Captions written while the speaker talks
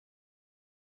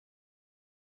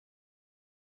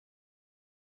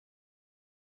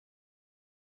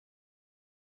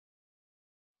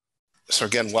So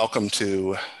again, welcome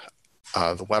to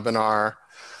the webinar.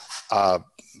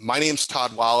 My name's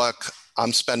Todd Wallack.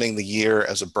 I'm spending the year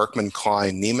as a Berkman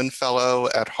Klein-Nieman Fellow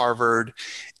at Harvard,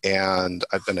 and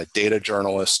I've been a data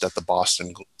journalist at the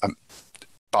Boston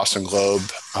Globe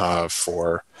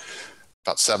for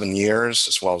about 7 years,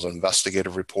 as well as an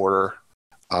investigative reporter,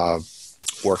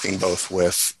 working both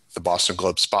with the Boston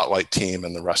Globe Spotlight team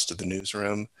and the rest of the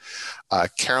newsroom.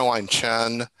 Caroline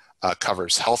Chen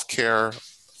covers healthcare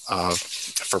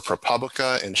for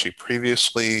ProPublica, and she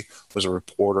previously was a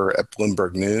reporter at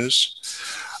Bloomberg News.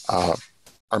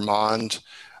 Armand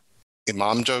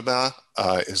Emamdjomeh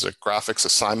is a graphics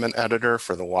assignment editor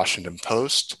for the Washington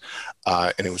Post,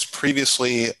 and he was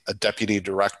previously a deputy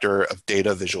director of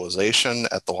data visualization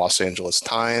at the Los Angeles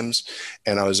Times.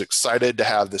 And I was excited to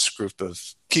have this group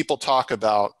of people talk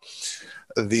about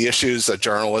the issues that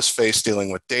journalists face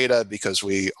dealing with data, because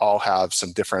we all have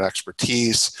some different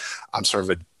expertise. I'm sort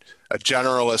of a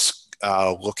generalist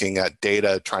looking at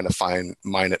data, trying to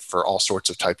mine it for all sorts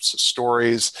of types of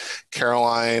stories.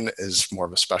 Caroline is more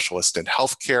of a specialist in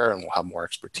healthcare and will have more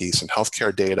expertise in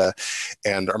healthcare data.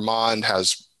 And Armand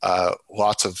has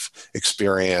lots of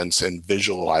experience in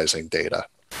visualizing data.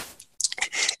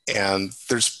 And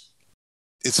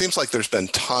it seems like there's been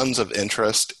tons of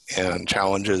interest and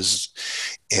challenges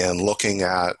in looking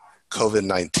at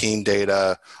COVID-19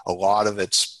 data. A lot of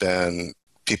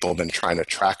people have been trying to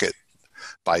track it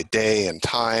by day and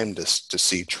time to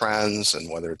see trends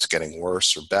and whether it's getting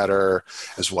worse or better,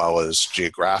 as well as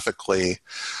geographically.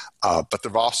 But there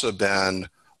have also been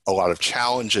a lot of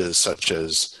challenges, such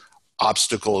as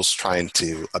obstacles trying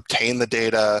to obtain the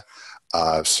data.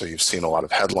 So you've seen a lot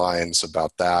of headlines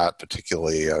about that,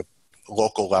 particularly at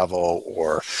local level,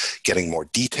 or getting more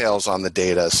details on the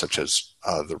data, such as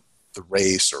the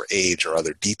race or age or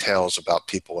other details about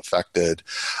people affected,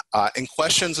 and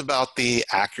questions about the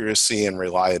accuracy and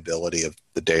reliability of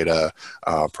the data.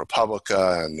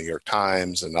 ProPublica and New York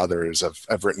Times and others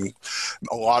have written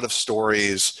a lot of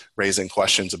stories raising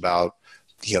questions about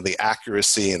the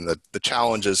accuracy and the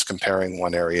challenges comparing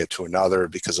one area to another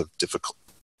because of difficult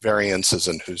variances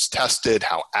in who's tested,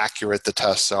 how accurate the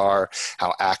tests are,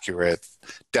 how accurate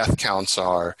death counts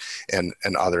are, and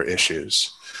other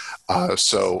issues.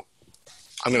 So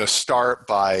I'm going to start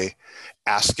by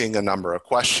asking a number of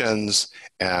questions,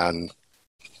 and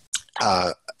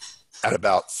at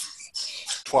about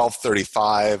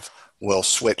 12:35, we'll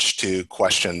switch to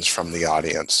questions from the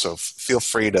audience. So feel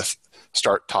free to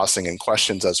start tossing in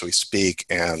questions as we speak,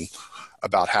 and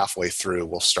about halfway through,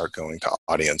 we'll start going to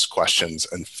audience questions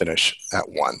and finish at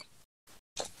 1.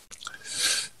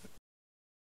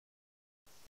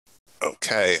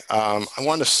 Okay, I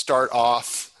want to start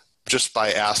off just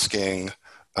by asking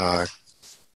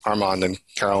Armand and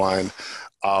Caroline,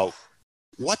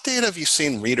 what data have you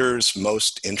seen readers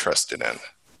most interested in?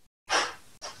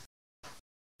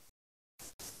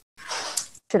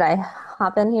 Should I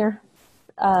hop in here?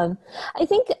 I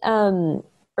think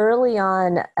early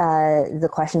on, the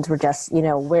questions were just,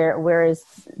 where is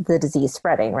the disease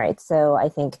spreading, right? So I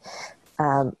think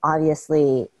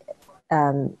obviously,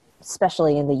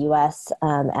 especially in the US,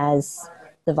 as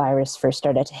the virus first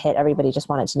started to hit, everybody just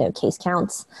wanted to know case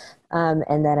counts.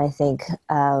 And then I think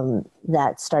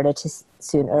that started to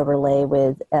soon overlay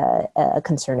with a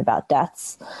concern about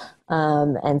deaths.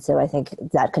 And so I think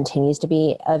that continues to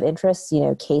be of interest,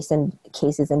 cases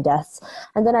and deaths.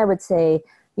 And then I would say,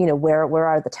 where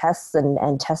are the tests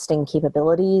and testing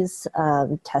capabilities,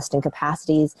 testing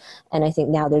capacities. And I think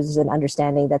now there's an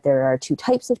understanding that there are 2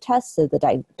 types of tests. So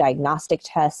the diagnostic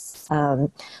tests,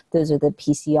 those are the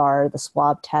PCR, the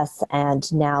swab tests,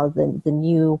 and now the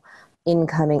new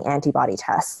incoming antibody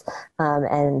tests.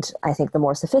 And I think the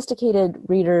more sophisticated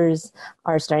readers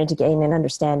are starting to gain an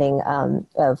understanding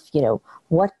of,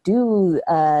 what do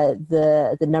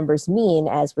the numbers mean,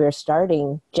 as we're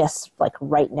starting just like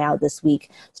right now this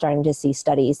week, starting to see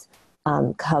studies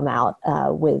come out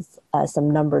with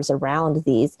some numbers around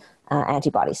these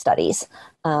antibody studies.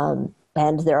 And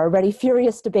there are already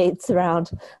furious debates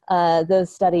around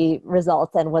those study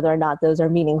results and whether or not those are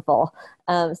meaningful.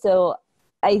 So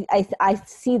I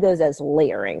see those as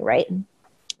layering, right?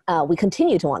 We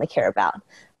continue to want to care about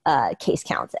case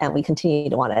counts, and we continue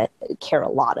to want to care a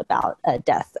lot about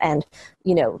deaths and,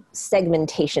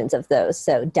 segmentations of those.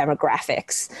 So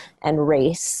demographics and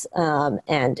race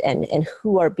and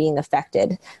who are being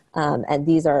affected. And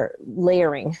these are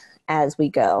layering as we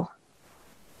go.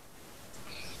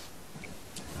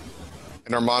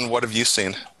 And Armand, what have you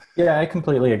seen? Yeah, I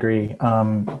completely agree.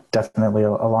 Definitely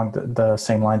along the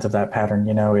same lines of that pattern.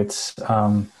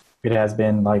 It has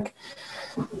been like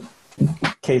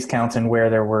case counts and where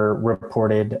there were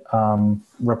reported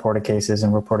cases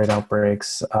and reported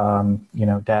outbreaks,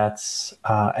 deaths.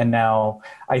 And now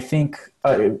I think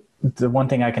the one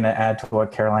thing I can add to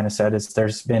what Caroline has said is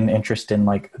there's been interest in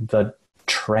like the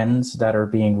trends that are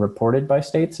being reported by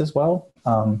states as well.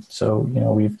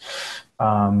 We've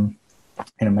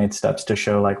made steps to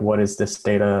show like what does this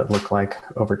data look like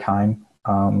over time.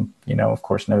 Of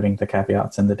course, noting the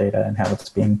caveats in the data and how it's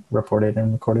being reported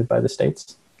and recorded by the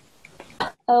states.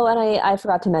 Oh, and I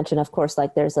forgot to mention, of course,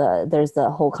 like there's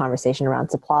the whole conversation around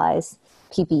supplies,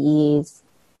 PPEs,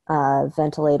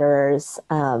 ventilators.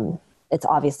 It's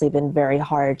obviously been very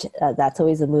hard. That's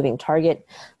always a moving target,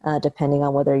 depending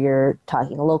on whether you're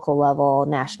talking local level,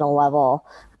 national level.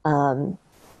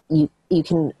 You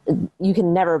can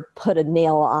never put a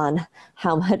nail on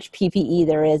how much PPE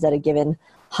there is at a given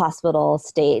hospital,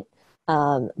 state,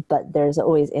 but there's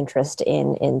always interest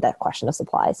in that question of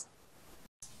supplies.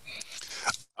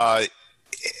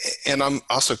 And I'm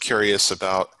also curious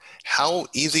about how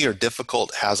easy or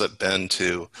difficult has it been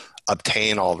to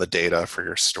obtain all the data for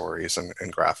your stories and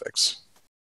graphics?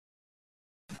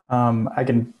 I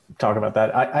can talk about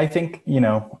that. I think,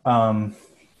 the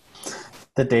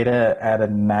data at a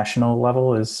national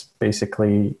level is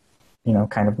basically,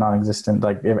 kind of non-existent.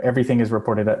 Like everything is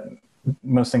reported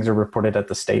most things are reported at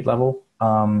the state level.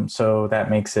 So that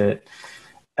means,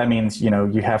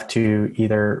 you have to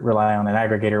either rely on an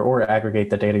aggregator or aggregate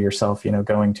the data yourself,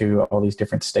 going to all these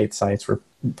different state sites,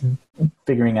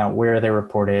 figuring out where they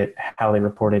report it, how they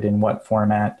report it, in what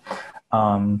format.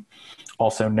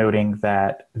 Also noting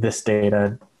that this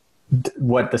data,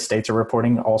 what the states are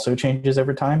reporting also changes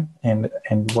over time and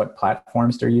what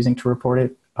platforms they're using to report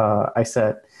it.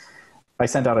 I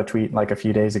sent out a tweet like a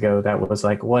few days ago that was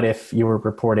like, what if you were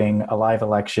reporting a live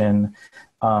election,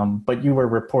 but you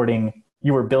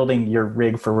were building your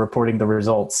rig for reporting the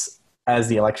results as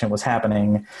the election was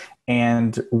happening,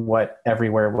 and what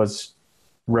everywhere was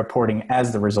reporting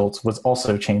as the results was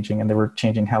also changing, and they were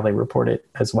changing how they report it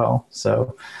as well.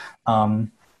 So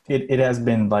it has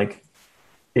been like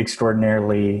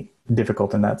extraordinarily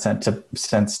difficult in that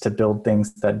sense to build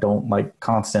things that don't like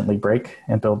constantly break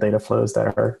and build data flows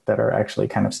that are actually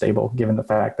kind of stable, given the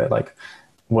fact that like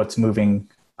what's moving,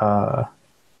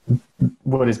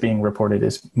 what is being reported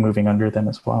is moving under them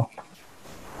as well.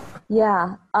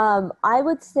 Yeah, I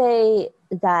would say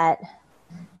that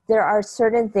there are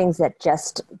certain things that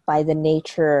just by the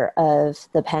nature of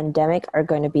the pandemic are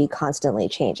going to be constantly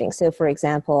changing. So for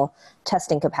example,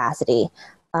 testing capacity.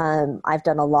 I've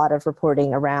done a lot of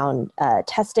reporting around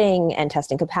testing and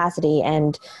testing capacity,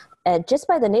 and just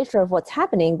by the nature of what's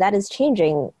happening, that is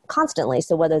changing constantly.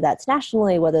 So whether that's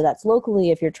nationally, whether that's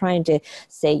locally, if you're trying to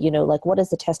say, like what is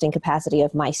the testing capacity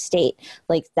of my state,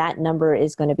 like that number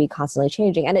is going to be constantly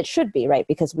changing, and it should be, right?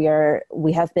 Because we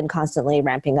have been constantly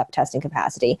ramping up testing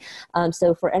capacity.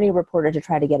 So for any reporter to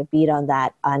try to get a beat on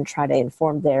that and try to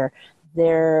inform their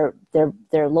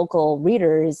local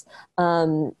readers,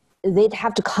 they'd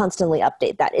have to constantly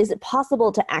update that. Is it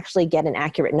possible to actually get an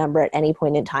accurate number at any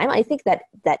point in time? I think that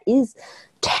is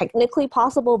technically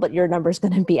possible, but your number is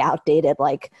going to be outdated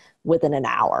like within an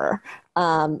hour,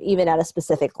 even at a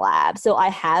specific lab. So I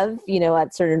have,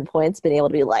 at certain points been able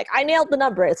to be like, I nailed the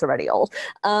number, it's already old.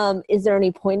 Is there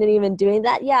any point in even doing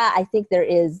that? Yeah, I think there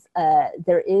is,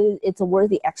 it's a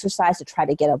worthy exercise to try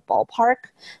to get a ballpark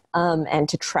and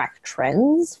to track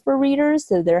trends for readers.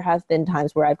 So there have been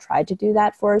times where I've tried to do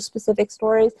that for specific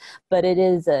stories, but it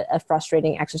is a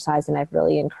frustrating exercise. And I've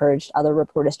really encouraged other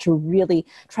reporters to really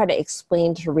try to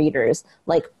explain to readers,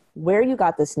 like, where you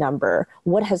got this number,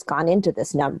 what has gone into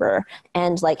this number,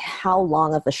 and like how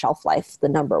long of a shelf life the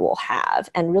number will have,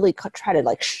 and really try to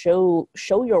like show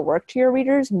your work to your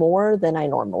readers more than I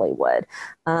normally would.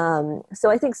 So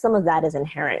I think some of that is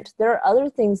inherent. There are other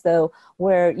things though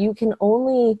where you can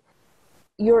only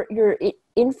your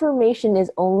information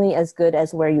is only as good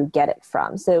as where you get it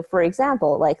from. So for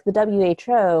example, like the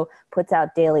WHO puts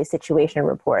out daily situation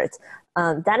reports.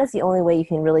 That is the only way you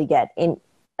can really get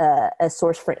a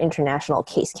source for international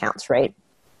case counts, right?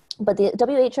 But the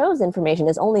WHO's information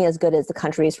is only as good as the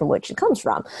countries from which it comes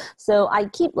from. So I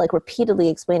keep like repeatedly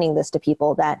explaining this to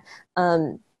people that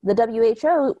the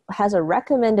WHO has a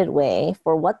recommended way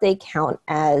for what they count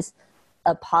as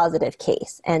a positive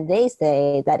case. And they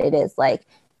say that it is like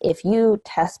if you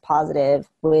test positive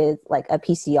with like a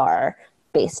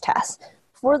PCR-based test.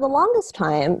 For the longest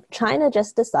time, China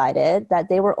just decided that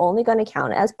they were only going to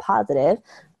count as positive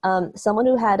someone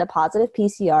who had a positive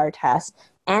PCR test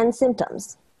and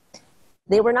symptoms.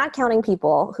 They were not counting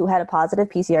people who had a positive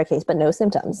PCR case but no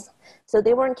symptoms. So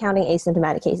they weren't counting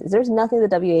asymptomatic cases. There's nothing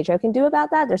the WHO can do about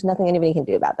that. There's nothing anybody can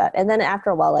do about that. And then after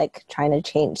a while, like China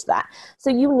changed that. So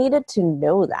you needed to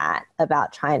know that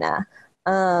about China.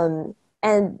 And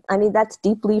I mean, that's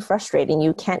deeply frustrating.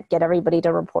 You can't get everybody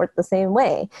to report the same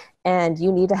way. And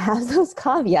you need to have those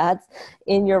caveats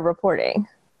in your reporting.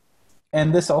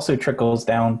 And this also trickles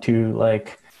down to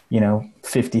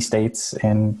 50 states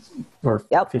or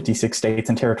 56 states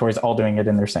and territories all doing it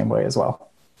in their same way as well.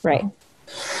 Right.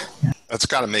 Yeah. That's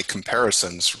got to make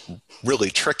comparisons really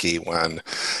tricky when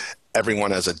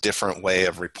everyone has a different way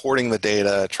of reporting the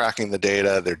data, tracking the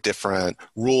data. There are different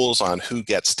rules on who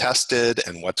gets tested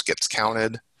and what gets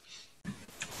counted.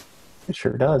 It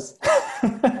sure does.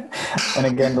 And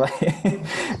again,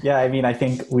 I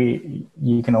think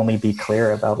you can only be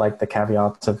clear about the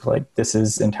caveats of this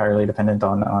is entirely dependent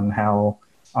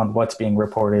on what's being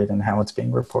reported and how it's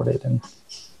being reported. And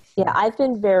yeah, I've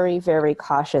been very, very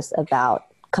cautious about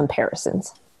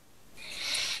comparisons.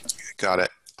 Got it.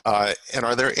 And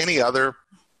are there any other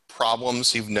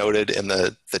problems you've noted in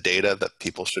the data that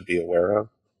people should be aware of?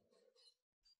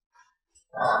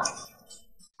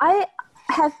 I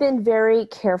have been very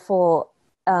careful,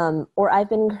 or I've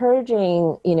been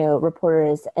encouraging,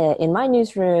 reporters in my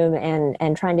newsroom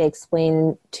and trying to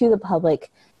explain to the public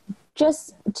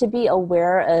just to be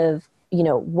aware of,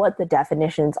 what the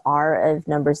definitions are of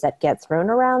numbers that get thrown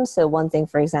around. So one thing,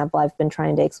 for example, I've been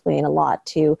trying to explain a lot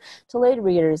to lay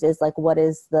readers is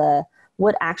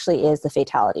what actually is the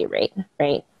fatality rate,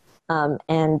 right?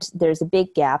 And there's a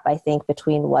big gap, I think,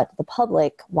 between what the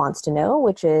public wants to know,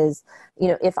 which is,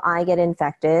 if I get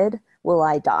infected, will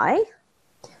I die?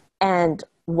 And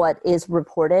what is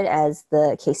reported as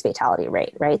the case fatality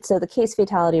rate, right? So the case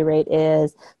fatality rate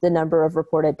is the number of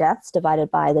reported deaths divided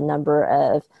by the number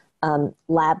of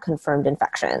lab confirmed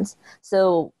infections.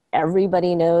 So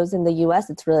everybody knows in the US,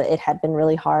 it had been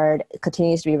really hard. It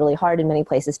continues to be really hard in many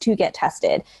places to get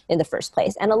tested in the first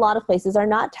place. And a lot of places are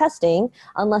not testing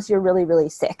unless you're really, really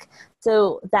sick.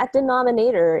 So that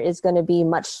denominator is going to be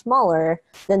much smaller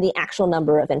than the actual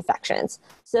number of infections.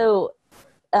 So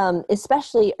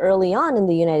especially early on in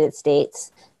the United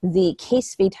States, the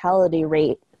case fatality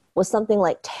rate was something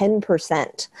like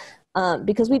 10%.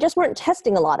 Because we just weren't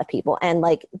testing a lot of people. And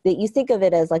you think of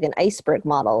it as an iceberg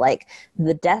model,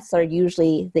 the deaths are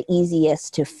usually the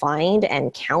easiest to find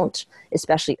and count,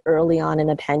 especially early on in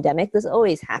a pandemic. This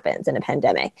always happens in a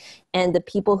pandemic. And the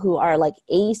people who are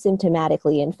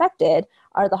asymptomatically infected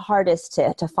are the hardest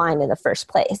to find in the first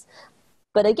place.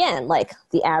 But again,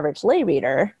 the average lay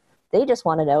reader, they just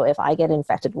want to know, if I get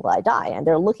infected, will I die? And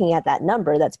they're looking at that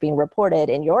number that's being reported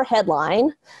in your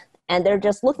headline. And they're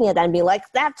just looking at that and be like,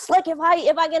 that's if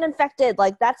I get infected,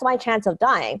 that's my chance of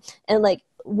dying. And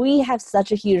we have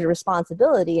such a huge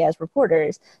responsibility as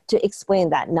reporters to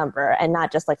explain that number and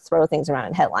not just throw things around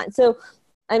in headlines. So,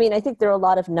 I mean, I think there are a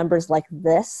lot of numbers like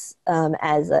this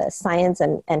as a science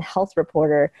and health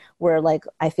reporter where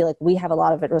I feel we have a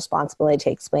lot of responsibility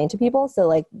to explain to people.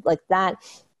 So that,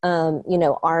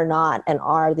 R naught and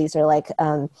R, these are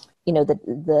the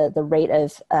rate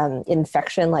of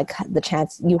infection, the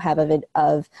chance you have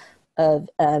of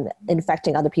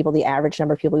infecting other people, the average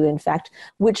number of people you infect,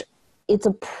 which it's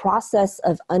a process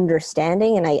of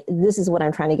understanding. And this is what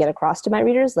I'm trying to get across to my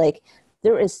readers.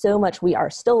 There is so much we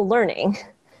are still learning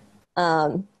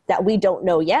that we don't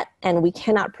know yet, and we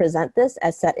cannot present this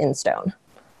as set in stone.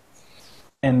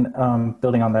 And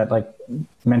building on that,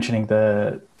 mentioning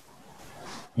the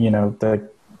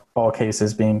all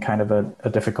cases being kind of a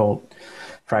difficult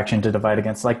fraction to divide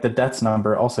against, the deaths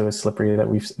number also is slippery, that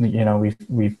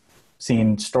we've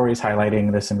seen stories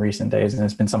highlighting this in recent days. And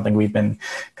it's been something we've been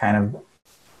kind of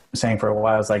saying for a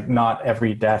while, is not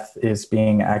every death is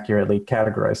being accurately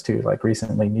categorized too.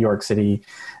 Recently, New York City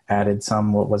added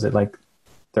some,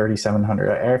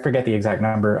 3,700, I forget the exact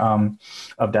number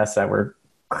of deaths that were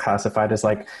classified as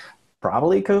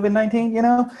probably COVID-19,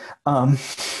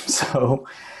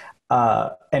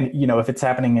 and if it's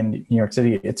happening in New York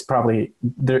City, it's probably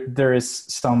there is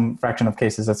some fraction of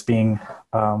cases that's being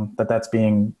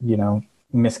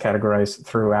miscategorized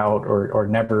throughout or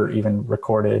never even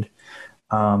recorded.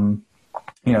 So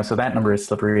that number is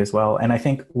slippery as well. And I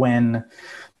think when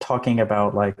talking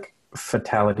about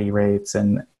fatality rates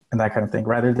and that kind of thing,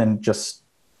 rather than just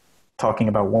talking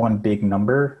about one big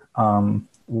number,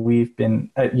 we've been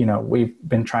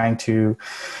trying to,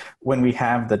 when we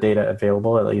have the data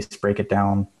available, at least break it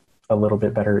down a little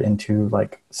bit better into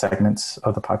segments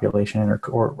of the population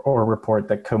or report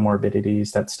the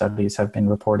comorbidities that studies have been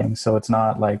reporting. So it's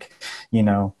not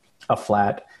a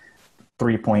flat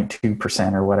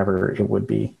 3.2% or whatever it would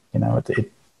be.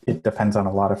 It depends on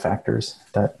a lot of factors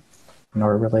that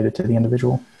are related to the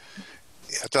individual.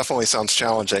 Yeah, it definitely sounds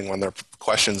challenging when there are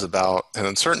questions about and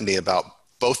uncertainty about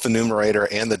both the numerator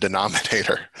and the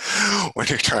denominator when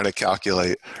you're trying to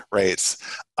calculate rates.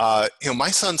 My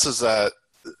sense is that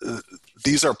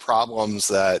these are problems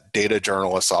that data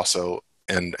journalists also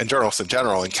and journalists in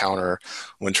general encounter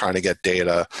when trying to get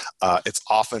data. It's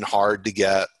often hard to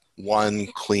get one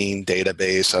clean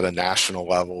database at a national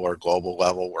level or global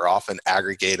level. We're often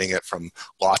aggregating it from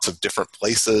lots of different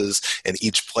places, and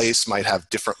each place might have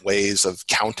different ways of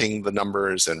counting the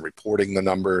numbers and reporting the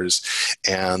numbers,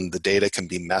 and the data can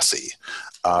be messy.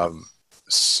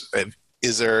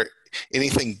 Is there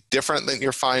anything different that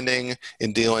you're finding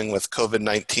in dealing with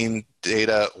COVID-19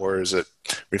 data, or does it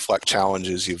reflect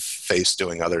challenges you've faced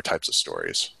doing other types of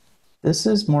stories? This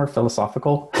is more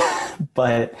philosophical,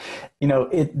 but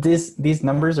these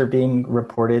numbers are being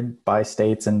reported by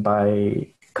states and by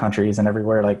countries and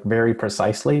everywhere, like very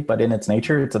precisely, but in its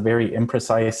nature, it's a very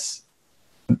imprecise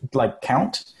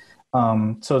count.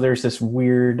 So there's this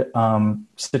weird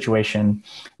situation,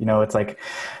 it's like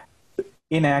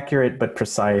inaccurate but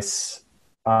precise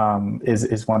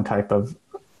is one type of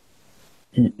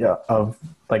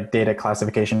data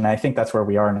classification. And I think that's where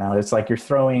we are now. It's like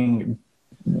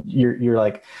you're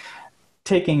like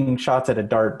taking shots at a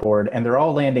dartboard and they're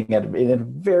all landing in a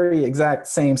very exact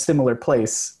same similar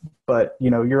place, but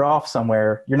you're off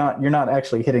somewhere. You're not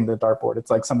actually hitting the dartboard. It's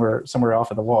like somewhere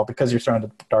off of the wall because you're throwing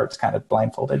the darts kind of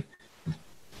blindfolded.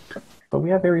 But we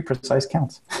have very precise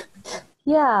counts.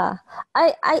 Yeah.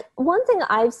 I one thing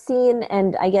I've seen,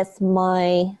 and I guess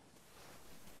I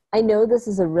know this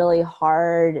is a really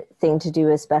hard thing to do,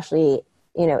 especially,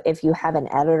 if you have an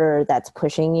editor that's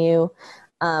pushing you,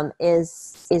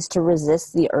 is to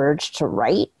resist the urge to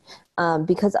write.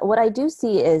 Because what I do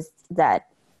see is that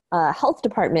health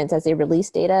departments, as they release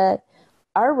data,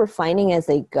 are refining as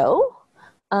they go.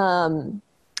 And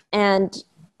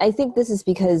I think this is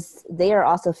because they are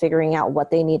also figuring out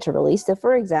what they need to release. So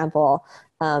for example,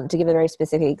 to give a very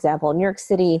specific example, New York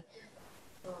City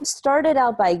started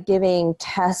out by giving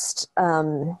tests,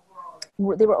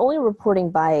 they were only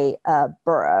reporting by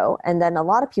borough. And then a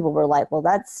lot of people were like, well,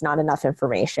 that's not enough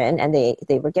information. And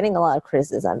they were getting a lot of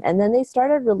criticism. And then they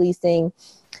started releasing,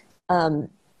 it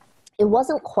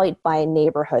wasn't quite by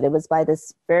neighborhood. It was by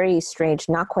this very strange,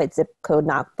 not quite zip code,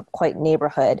 not quite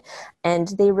neighborhood. And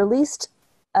they released,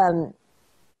 it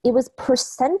was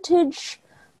percentage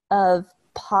of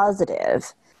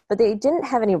positive, but they didn't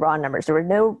have any raw numbers. There were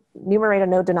no numerator,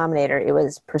 no denominator. It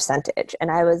was percentage. And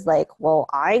I was like, well,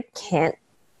 I can't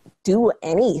do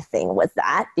anything with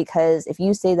that, because if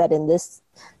you say that in this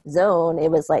zone,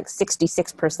 it was like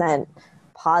 66%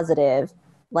 positive,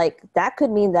 like that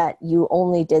could mean that you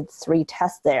only did 3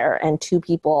 tests there and 2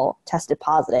 people tested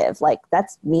positive. Like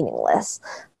that's meaningless.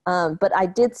 But I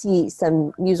did see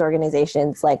some news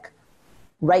organizations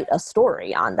write a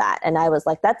story on that. And I was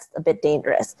like, that's a bit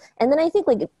dangerous. And then I think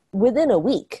within a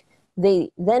week,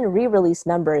 they then re-released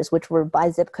numbers which were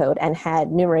by zip code and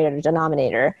had numerator and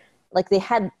denominator. They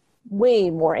had way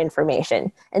more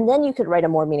information. And then you could write a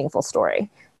more meaningful story.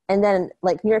 And then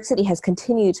New York City has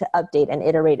continued to update and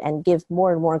iterate and give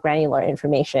more and more granular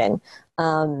information.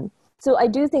 So I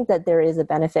do think that there is a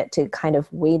benefit to kind of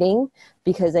waiting,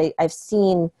 because I've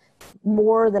seen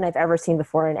more than I've ever seen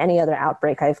before in any other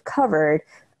outbreak I've covered,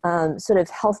 sort of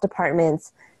health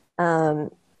departments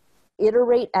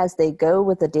iterate as they go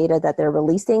with the data that they're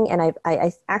releasing. And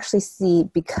I actually see,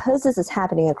 because this is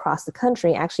happening across the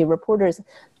country, actually reporters,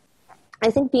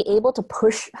 I think, be able to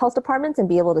push health departments and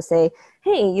be able to say,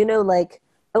 hey,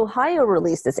 Ohio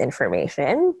released this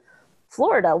information.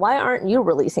 Florida, why aren't you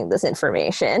releasing this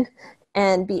information?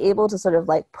 And be able to sort of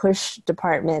push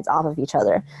departments off of each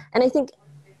other. And I think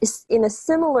in a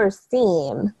similar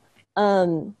theme,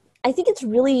 I think it's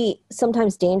really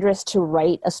sometimes dangerous to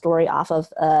write a story off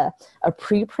of a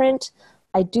preprint.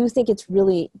 I do think it's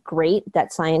really great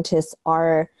that scientists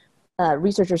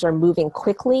researchers are moving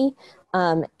quickly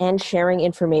and sharing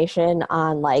information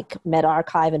on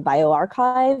medRxiv and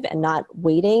bioRxiv and not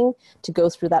waiting to go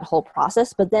through that whole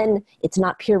process. But then it's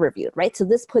not peer reviewed, right? So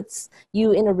this puts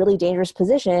you in a really dangerous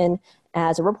position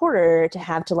as a reporter to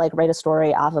have to write a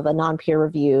story off of a non-peer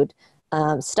reviewed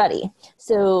study.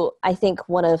 So I think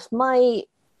one of my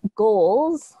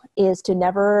goals is to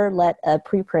never let a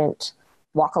preprint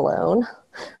walk alone.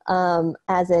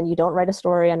 As in, you don't write a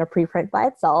story on a preprint by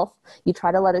itself. You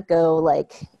try to let it go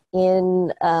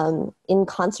in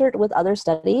concert with other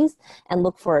studies and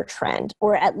look for a trend,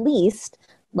 or at least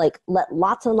let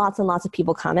lots and lots and lots of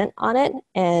people comment on it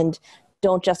and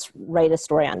don't just write a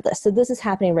story on this. So this is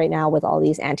happening right now with all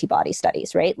these antibody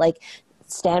studies, right? Like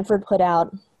Stanford put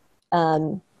out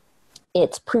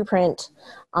its preprint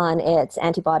on its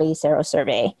antibody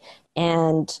serosurvey,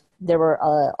 and there were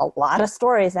a lot of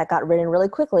stories that got written really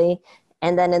quickly.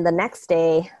 And then in the next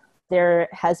day, there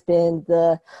has been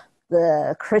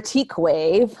the critique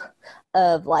wave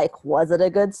of like, was it a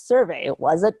good survey?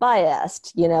 Was it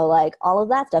biased? You know, like all of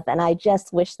that stuff. And I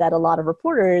just wish that a lot of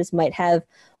reporters might have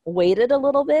waited a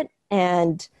little bit.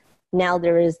 And now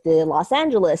there is the Los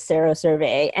Angeles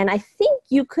serosurvey. And I think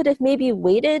you could have maybe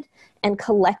waited and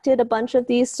collected a bunch of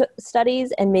these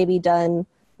studies and maybe done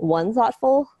one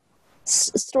thoughtful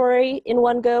story in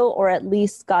one go, or at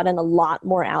least gotten a lot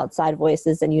more outside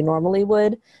voices than you normally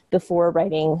would before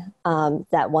writing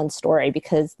that one story,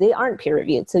 because they aren't peer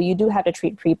reviewed. So you do have to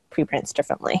treat preprints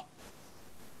differently.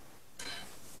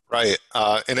 Right.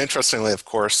 And interestingly, of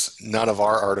course, none of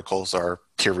our articles are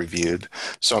peer reviewed.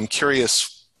 So I'm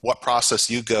curious what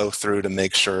process you go through to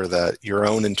make sure that your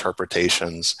own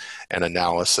interpretations and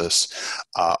analysis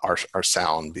are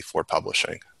sound before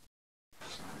publishing.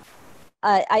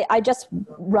 I just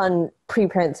run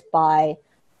preprints by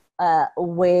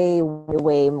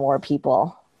way more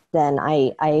people than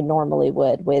I normally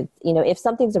would with, you know, if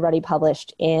something's already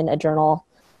published in a journal,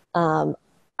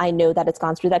 I know that it's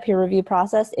gone through that peer review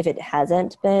process. If it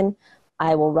hasn't been,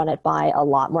 I will run it by a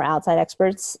lot more outside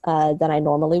experts than I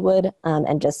normally would,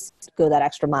 and just go that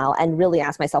extra mile and really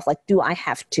ask myself, like, do I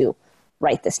have to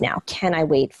write this now? Can I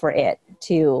wait for it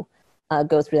to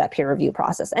go through that peer review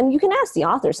process? And you can ask the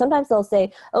author. Sometimes they'll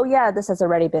say, oh yeah, this has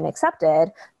already been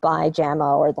accepted by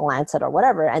JAMA or the Lancet or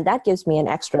whatever. And that gives me an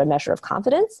extra measure of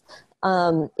confidence.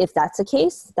 If that's the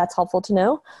case, that's helpful to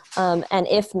know. And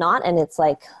if not, and it's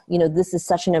like, you know, this is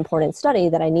such an important study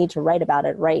that I need to write about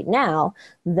it right now,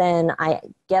 then I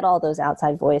get all those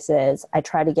outside voices. I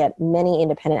try to get many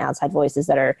independent outside voices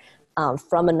that are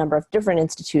from a number of different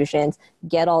institutions,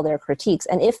 get all their critiques.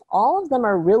 And if all of them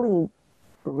are really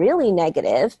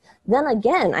negative, then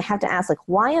again, I have to ask, like,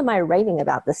 why am I writing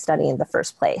about this study in the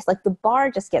first place? Like, the bar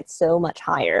just gets so much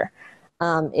higher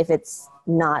if it's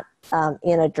not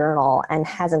in a journal and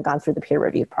hasn't gone through the peer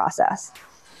review process.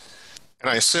 And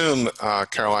I assume,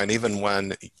 Caroline, even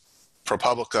when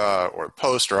ProPublica or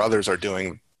Post or others are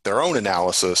doing their own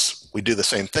analysis, we do the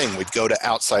same thing. We'd go to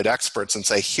outside experts and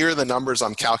say, here are the numbers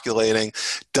I'm calculating.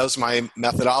 Does my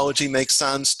methodology make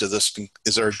sense?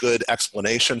 Is there a good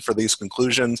explanation for these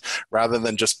conclusions? Rather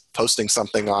than just posting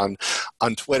something on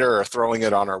Twitter or throwing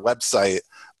it on our website,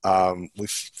 we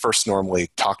first normally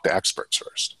talk to experts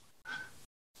first.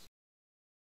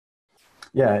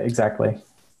 Yeah, exactly.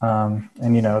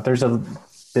 And, you know, there's a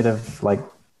bit of like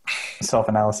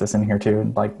self-analysis in here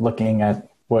too, like looking at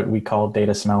what we call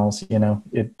data smells. You know,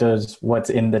 it does what's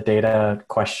in the data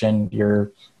question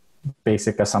your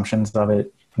basic assumptions of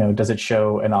it. You know, does it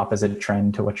show an opposite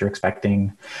trend to what you're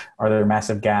expecting? Are there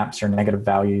massive gaps or negative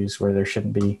values where there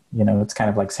shouldn't be? You know, it's kind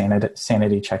of like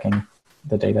sanity checking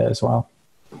the data as well.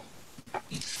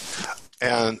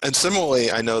 And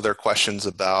similarly, I know there are questions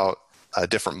about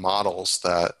different models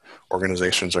that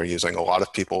organizations are using. A lot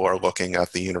of people are looking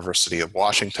at the University of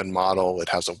Washington model. It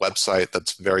has a website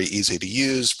that's very easy to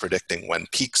use, predicting when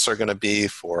peaks are going to be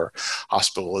for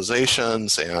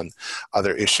hospitalizations and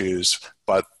other issues.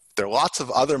 But there are lots of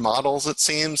other models, it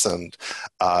seems, and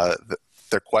there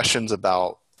are questions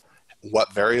about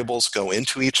what variables go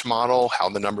into each model, how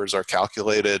the numbers are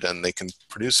calculated, and they can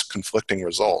produce conflicting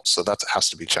results. So that has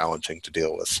to be challenging to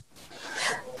deal with.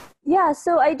 Yeah,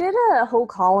 so I did a whole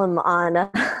column on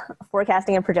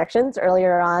forecasting and projections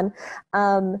earlier on,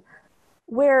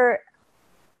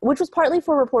 which was partly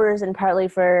for reporters and partly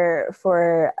for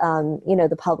you know,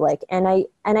 the public. And I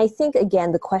think,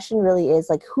 again, the question really is,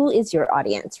 like, who is your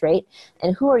audience, right?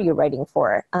 And who are you writing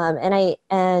for?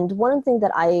 And one thing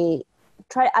that I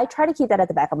try to keep that at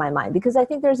the back of my mind, because I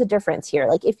think there's a difference here.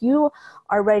 Like, if you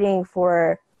are writing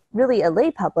for really a lay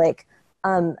public,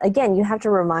 again, you have to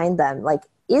remind them, like,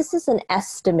 is this an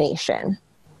estimation,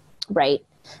 right?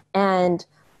 And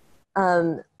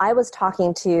I was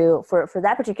talking to, for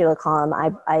that particular column,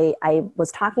 I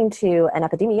was talking to an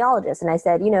epidemiologist, and I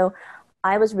said, you know,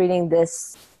 I was reading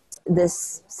this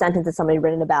sentence that somebody had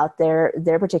written about their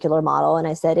particular model, and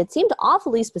I said, it seemed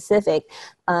awfully specific,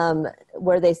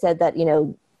 where they said that, you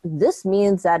know, this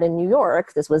means that in New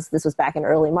York, this was back in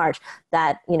early March,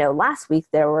 that, you know, last week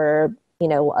there were, you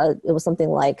know, it was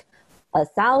something like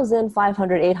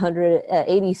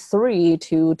 1,883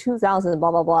 to 2,000, blah,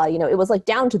 blah, blah. You know, it was like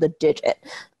down to the digit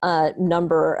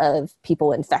number of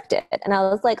people infected. And I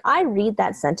was like, I read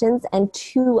that sentence, and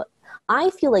I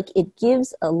feel like it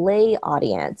gives a lay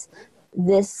audience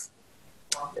this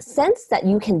sense that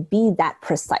you can be that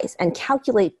precise and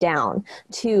calculate down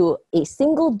to a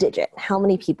single digit how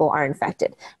many people are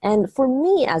infected. And for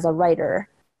me as a writer,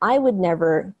 I would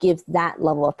never give that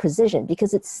level of precision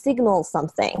because it signals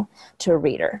something to a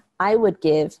reader. I would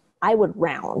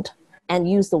round and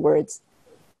use the words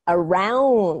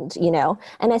around,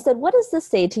 and I said, what does this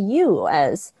say to you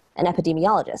as an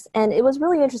epidemiologist? And it was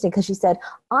really interesting because she said,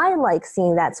 I like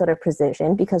seeing that sort of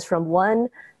precision because from one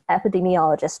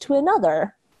epidemiologist to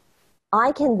another,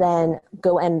 I can then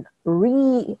go and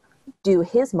redo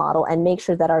his model and make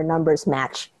sure that our numbers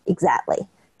match exactly.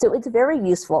 So it's very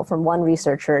useful from one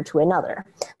researcher to another.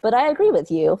 But I agree with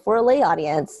you, for a lay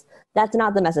audience, that's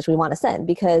not the message we want to send,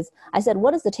 because I said,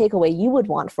 what is the takeaway you would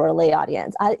want for a lay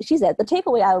audience? She said, the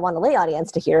takeaway I would want a lay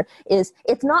audience to hear is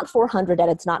it's not 400 and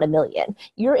it's not 1 million.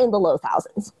 You're in the low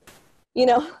thousands,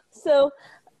 So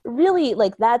really,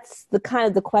 that's the kind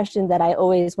of the question that I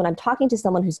always, when I'm talking to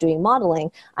someone who's doing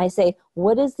modeling, I say,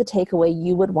 what is the takeaway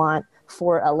you would want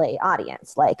for a lay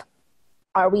audience?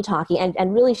 Are we talking,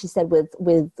 and really she said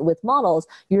with models,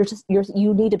 you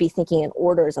need to be thinking in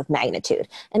orders of magnitude.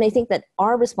 And I think that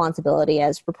our responsibility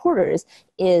as reporters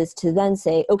is to then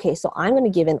say, okay, so I'm going to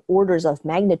give an orders of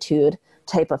magnitude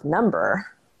type of number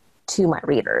to my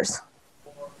readers.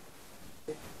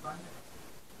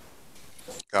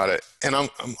 Got it. And I'm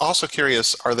also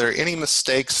curious, are there any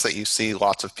mistakes that you see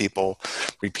lots of people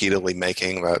repeatedly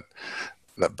making that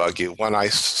bug you? One I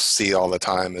see all the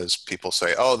time is people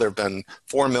say, oh, there have been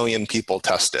 4 million people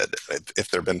tested,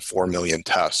 if there have been 4 million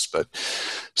tests. But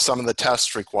some of the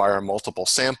tests require multiple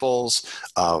samples.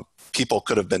 People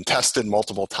could have been tested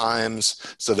multiple times,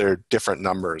 so there are different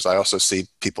numbers. I also see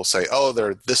people say, oh, there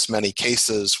are this many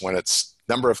cases when it's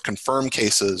number of confirmed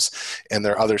cases, and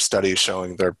there are other studies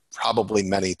showing there are probably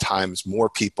many times more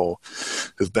people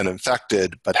who've been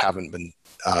infected but haven't been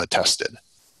tested.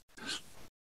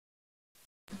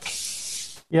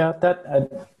 Yeah,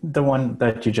 that the one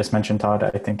that you just mentioned, Todd,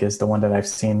 I think is the one that I've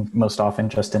seen most often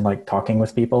just in talking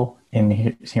with people,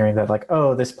 in hearing that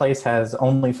oh, this place has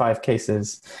only 5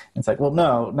 cases. It's well,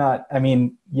 no, not,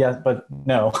 yes, but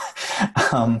no.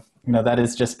 That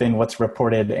has just been what's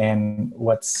reported and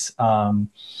what's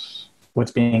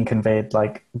being conveyed,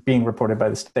 being reported by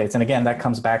the states. And again, that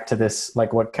comes back to this,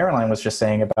 what Caroline was just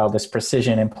saying about this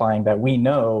precision, implying that we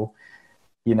know,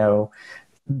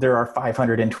 there are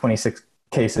 526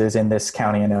 cases in this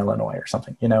county in Illinois or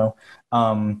something,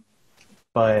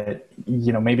 but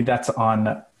maybe that's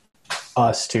on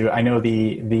us too. I know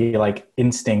the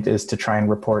instinct is to try and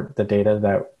report the data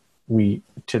that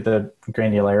to the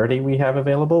granularity we have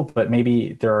available, but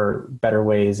maybe there are better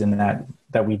ways in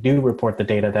that we do report the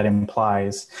data that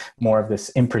implies more of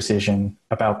this imprecision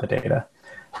about the data.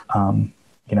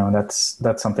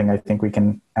 That's something I think we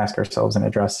can ask ourselves and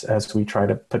address as we try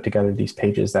to put together these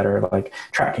pages that are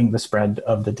tracking the spread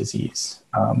of the disease,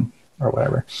 or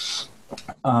whatever.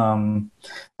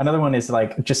 Another one is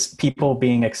just people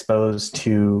being exposed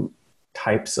to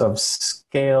types of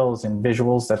scales and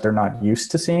visuals that they're not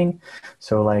used to seeing.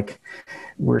 So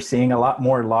we're seeing a lot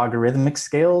more logarithmic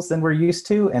scales than we're used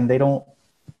to, and they don't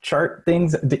chart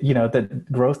things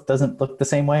that growth doesn't look the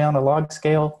same way on a log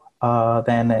scale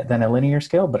than a linear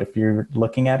scale. But if you're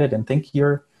looking at it and think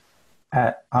you're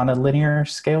on a linear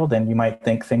scale, then you might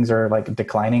think things are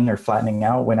declining or flattening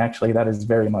out, when actually that is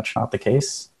very much not the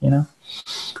case,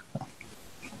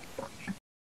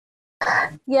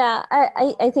 Yeah,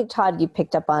 I think, Todd, you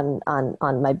picked up on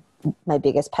my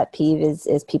biggest pet peeve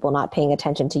is people not paying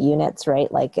attention to units, right?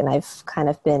 And I've kind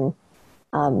of been,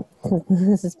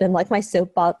 this has been my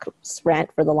soapbox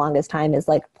rant for the longest time, is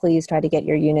please try to get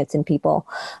your units in people,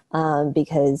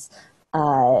 because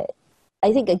I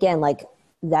think, again,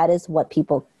 that is what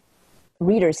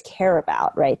readers care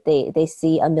about, right? They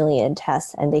see 1 million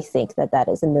tests and they think that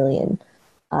is 1 million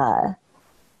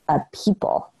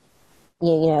people.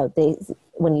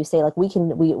 When you say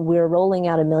we're rolling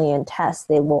out 1 million tests,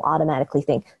 they will automatically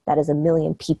think that is 1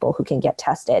 million people who can get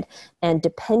tested. And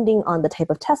depending on the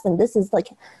type of test, and this is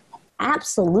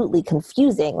absolutely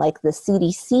confusing. The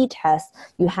CDC test,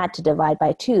 you had to divide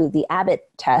by 2. The Abbott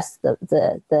test,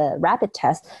 the rapid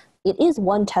test, it is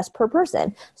 1 test per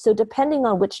person. So depending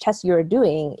on which test you're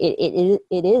doing, it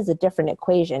is a different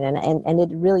equation. And it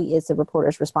really is the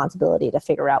reporter's responsibility to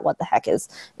figure out what the heck is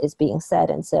being said.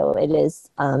 And so it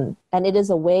is, and it is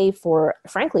a way for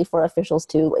officials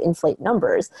to inflate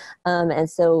numbers. And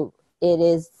so it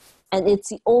is, and it's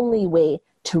the only way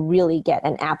to really get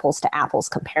an apples to apples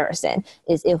comparison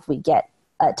is if we get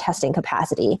a testing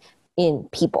capacity in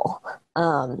people.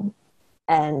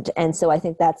 And so I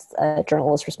think that's a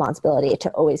journalist's responsibility to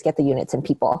always get the units and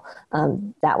people.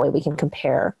 That way we can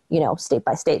compare, state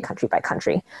by state, country by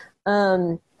country.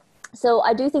 So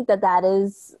I do think that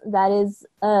is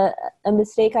a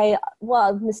mistake.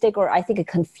 Mistake, or I think a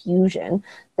confusion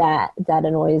that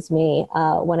annoys me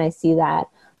when I see that.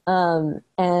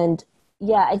 And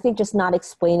yeah, I think just not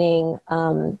explaining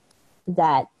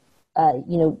that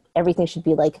everything should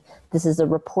be like, this is a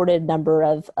reported number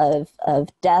of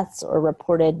deaths or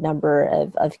reported number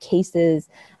of cases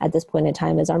at this point in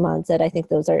time, as Armand said. I think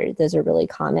those are really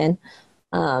common.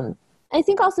 I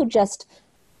think also just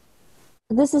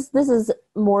this is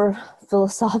more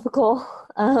philosophical.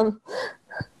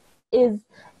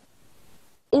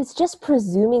 Is just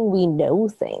presuming we know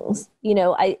things.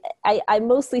 I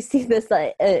mostly see this,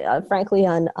 frankly,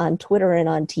 on Twitter and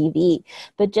on TV,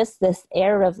 but just this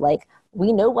air of like,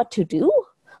 we know what to do.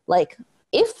 Like,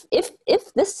 if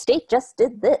this state just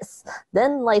did this,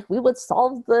 then like we would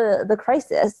solve the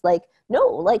crisis. Like, no,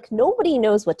 like nobody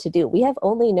knows what to do. We have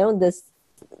only known this.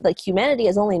 Like, humanity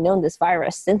has only known this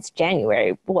virus since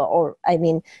January.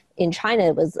 In China,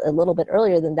 it was a little bit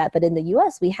earlier than that, but in the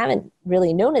US, we haven't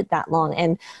really known it that long.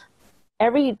 And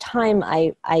every time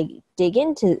I dig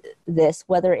into this,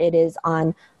 whether it is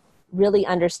on really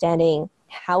understanding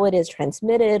how it is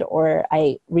transmitted, or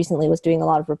I recently was doing a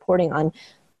lot of reporting on,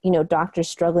 doctors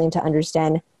struggling to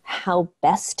understand how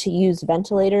best to use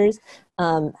ventilators,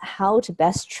 how to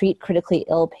best treat critically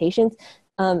ill patients.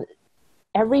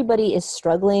 Everybody is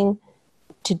struggling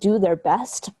to do their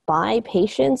best by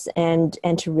patients and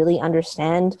to really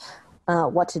understand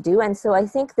what to do. And so I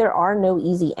think there are no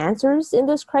easy answers in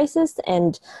this crisis.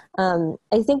 And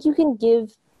I think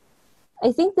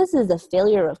I think this is a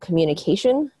failure of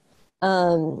communication,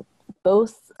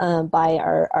 both by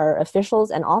our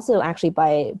officials and also actually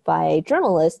by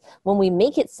journalists, when we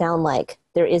make it sound like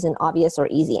there is an obvious or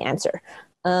easy answer.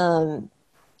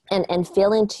 And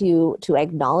failing to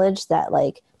acknowledge that,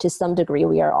 like, to some degree,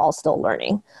 we are all still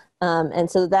learning.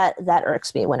 And so that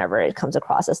irks me whenever it comes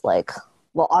across as like,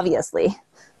 well, obviously.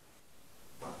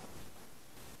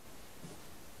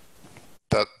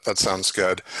 That sounds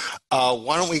good.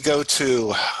 Why don't we go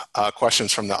to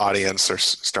questions from the audience? They're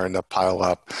starting to pile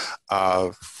up.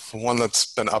 One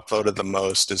that's been upvoted the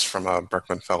most is from a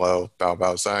Berkman Fellow, Bao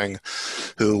Bao Zhang,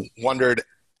 who wondered,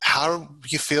 how do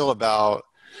you feel about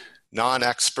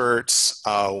non-experts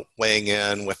weighing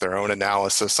in with their own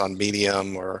analysis on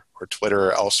Medium or Twitter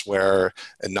or elsewhere,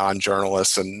 and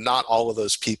non-journalists, and not all of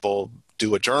those people do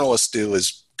what journalists do,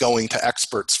 is going to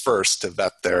experts first to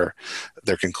vet their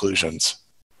conclusions?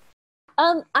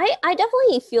 I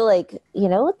definitely feel like,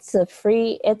 it's a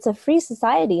free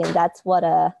society, and that's what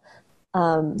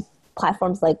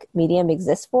platforms like Medium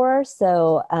exist for.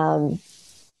 So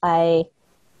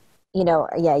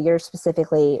you're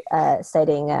specifically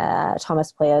citing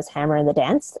Thomas Playo's Hammer and the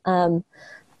Dance.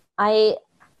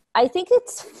 I think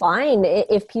it's fine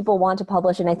if people want to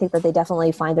publish, and I think that they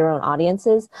definitely find their own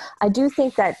audiences. I do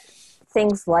think that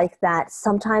things like that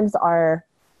sometimes are,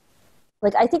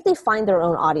 like, I think they find their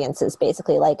own audiences,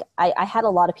 basically. Like, I had a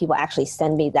lot of people actually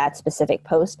send me that specific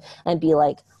post and be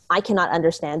like, I cannot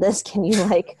understand this. Can you,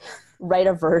 like, write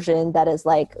a version that is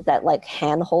that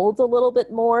handholds a little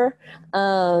bit more?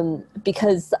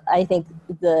 Because I think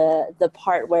the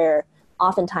part where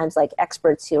oftentimes, like,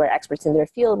 experts who are experts in their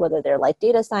field, whether they're like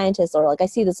data scientists or, like, I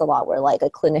see this a lot where like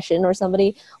a clinician or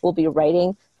somebody will be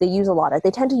writing, they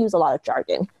tend to use a lot of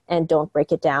jargon and don't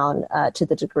break it down to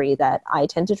the degree that I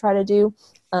tend to try to do.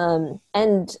 Some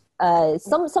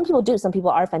people do. Some people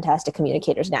are fantastic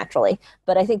communicators naturally,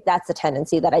 but I think that's a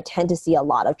tendency that I tend to see a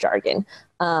lot of jargon.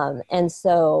 I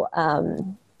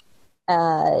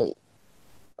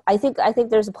think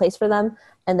there's a place for them.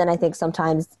 And then I think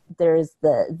sometimes there's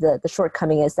the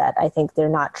shortcoming is that I think they're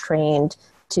not trained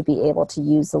to be able to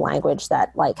use the language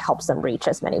that, like, helps them reach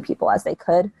as many people as they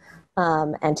could,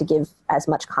 and to give as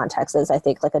much context as I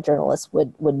think, like, a journalist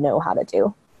would know how to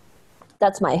do.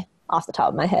 That's my off the top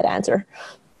of my head answer.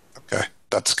 Okay,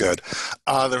 that's good.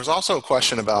 There's also a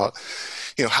question about,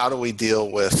 how do we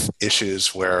deal with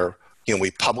issues where,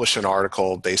 we publish an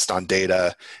article based on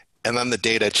data, and then the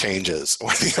data changes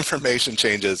or the information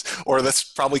changes, or this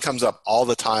probably comes up all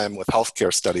the time with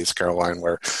healthcare studies, Caroline,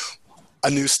 where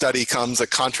a new study comes that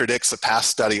contradicts a past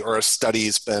study, or a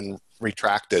study's been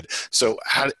retracted. So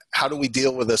how do we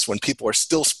deal with this when people are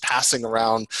still passing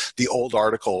around the old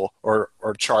article or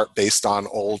chart based on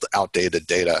old, outdated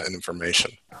data and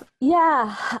information?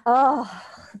 Yeah. Oh,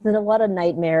 what a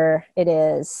nightmare it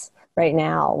is right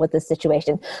now with this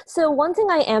situation. So one thing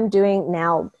I am doing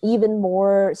now, even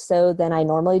more so than I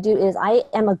normally do, is I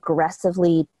am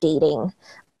aggressively dating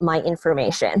my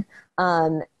information.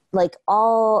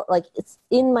 It's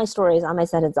in my stories on my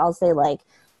sentence, I'll say like,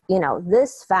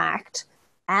 this fact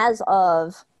as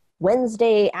of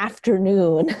Wednesday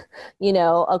afternoon,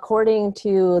 according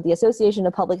to the Association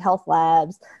of Public Health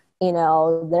Labs,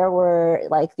 there were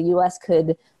like the US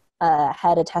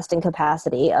had a testing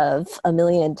capacity of 1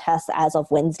 million tests as of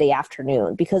Wednesday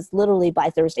afternoon, because literally by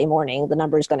Thursday morning, the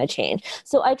number is going to change.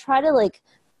 So I try to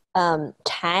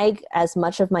tag as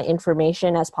much of my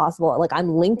information as possible. Like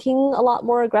I'm linking a lot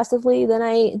more aggressively than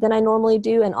I normally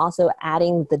do, and also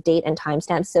adding the date and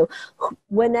timestamp. So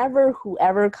whenever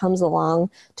whoever comes along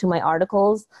to my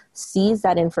articles sees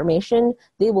that information,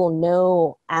 they will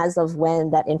know as of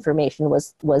when that information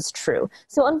was true.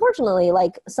 So unfortunately,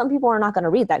 like some people are not going to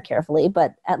read that carefully,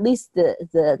 but at least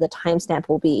the timestamp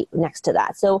will be next to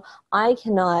that. So I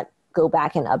cannot go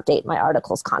back and update my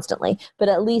articles constantly, but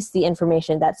at least the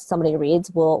information that somebody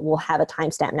reads will have a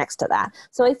timestamp next to that.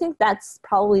 So I think that's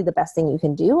probably the best thing you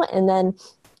can do. And then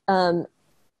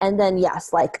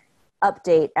yes, like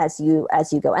update as you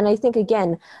go. And I think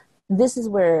again, this is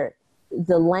where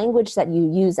the language that you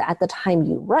use at the time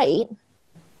you write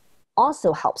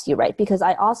also helps you write, because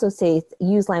I also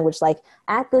use language like,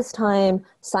 at this time,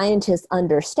 scientists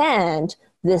understand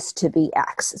this to be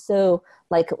X. So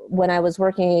like when I was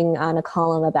working on a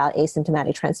column about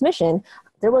asymptomatic transmission,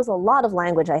 there was a lot of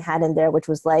language I had in there, which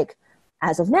was like,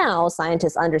 as of now,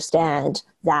 scientists understand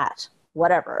that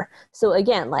whatever. So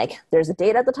again, like there's a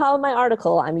date at the top of my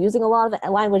article. I'm using a lot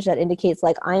of language that indicates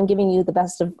like I'm giving you the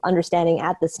best of understanding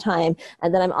at this time.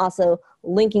 And then I'm also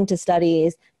linking to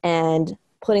studies and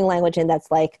putting language in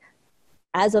that's like,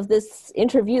 as of this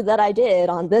interview that I did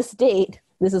on this date,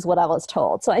 this is what I was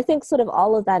told. So I think sort of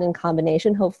all of that in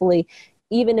combination, hopefully,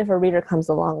 even if a reader comes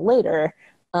along later,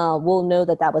 we'll know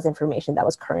that that was information that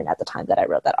was current at the time that I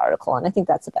wrote that article. And I think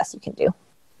that's the best you can do.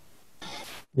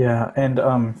 Yeah.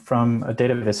 And from a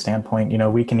data standpoint,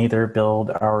 we can either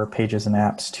build our pages and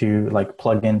apps to like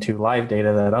plug into live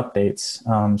data that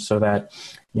updates so that,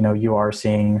 you are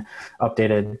seeing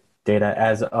updated data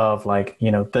as of like,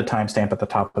 the timestamp at the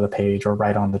top of the page or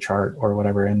right on the chart or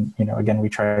whatever. And, again, we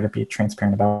try to be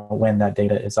transparent about when that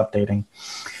data is updating.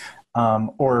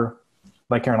 Or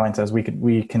like Caroline says,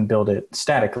 we can build it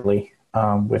statically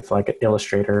with like an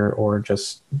Illustrator, or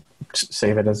just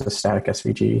save it as a static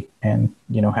SVG, and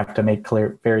have to make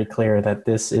very clear that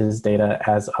this is data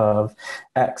as of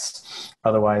X.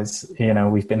 Otherwise,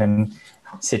 we've been in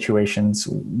situations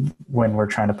when we're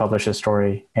trying to publish a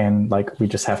story and like we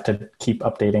just have to keep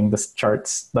updating the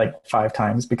charts like 5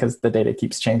 times because the data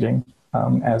keeps changing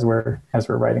as we're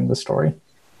writing the story.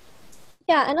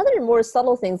 Yeah, and other more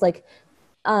subtle things like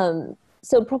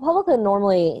so ProPublica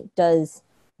normally does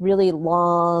really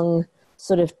long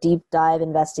sort of deep dive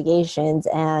investigations,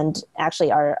 and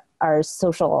actually our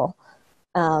social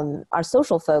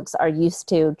folks are used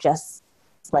to just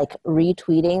like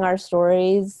retweeting our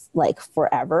stories like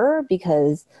forever,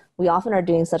 because we often are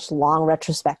doing such long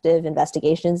retrospective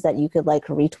investigations that you could like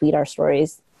retweet our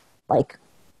stories like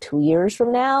 2 years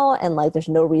from now, and like there's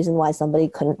no reason why somebody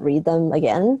couldn't read them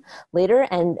again later.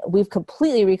 And we've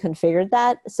completely reconfigured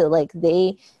that so like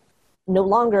they no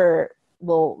longer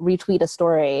will retweet a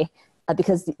story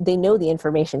because they know the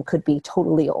information could be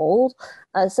totally old.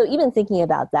 So even thinking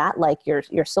about that, like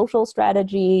your social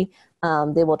strategy,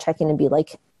 they will check in and be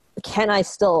like, can I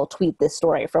still tweet this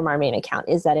story from our main account?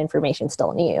 Is that information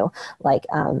still new? Like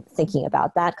thinking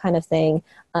about that kind of thing.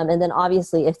 And then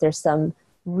obviously if there's some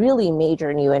really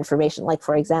major new information, like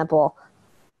for example,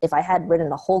 if I had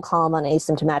written a whole column on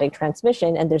asymptomatic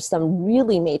transmission and there's some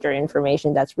really major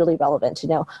information that's really relevant to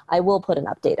know, I will put an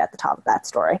update at the top of that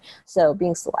story. So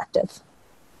being selective.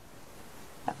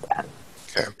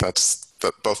 Okay, that's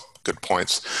both good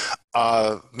points.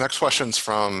 Next question's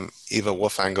from Eva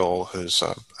Wolfangel, who's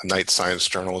a Knight Science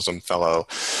Journalism Fellow,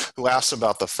 who asks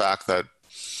about the fact that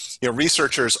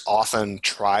researchers often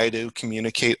try to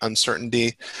communicate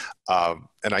uncertainty,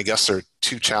 and I guess there are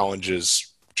 2 challenges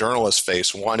journalists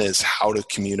face. One is how to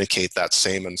communicate that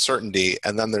same uncertainty,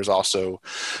 and then there's also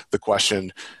the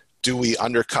question, do we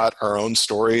undercut our own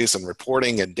stories and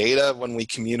reporting and data when we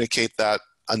communicate that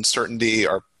uncertainty?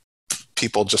 Are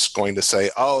people just going to say,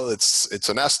 oh, it's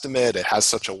an estimate, it has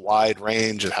such a wide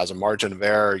range, it has a margin of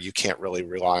error, you can't really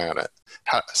rely on it?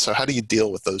 So how do you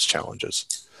deal with those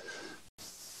challenges?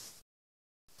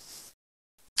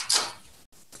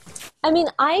 I mean,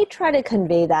 I try to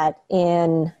convey that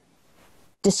in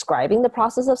describing the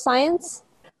process of science,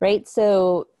 right?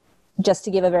 So just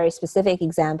to give a very specific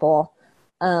example,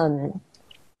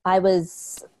 I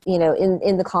was,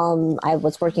 in the column I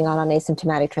was working on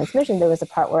asymptomatic transmission, there was a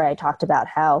part where I talked about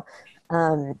how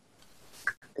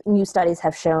new studies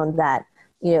have shown that,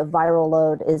 viral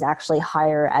load is actually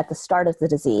higher at the start of the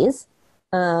disease,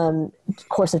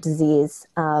 course of disease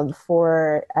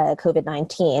for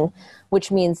COVID-19,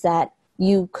 which means that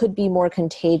you could be more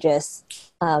contagious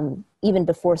even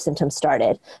before symptoms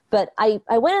started. But I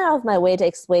went out of my way to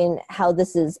explain how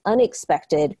this is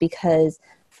unexpected, because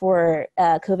for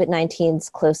COVID-19's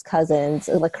close cousins,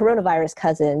 like coronavirus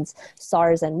cousins,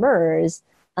 SARS and MERS,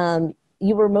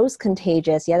 you were most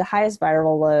contagious, you had the highest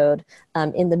viral load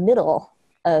in the middle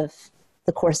of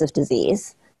the course of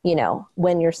disease,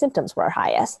 when your symptoms were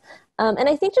highest. And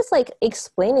I think just like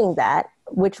explaining that,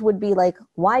 which would be like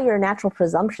why your natural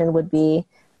presumption would be,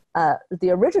 the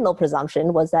original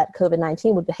presumption was that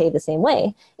COVID-19 would behave the same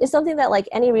way, is something that like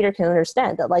any reader can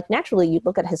understand, that like naturally you'd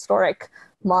look at historic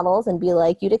models and be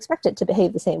like, you'd expect it to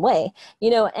behave the same way,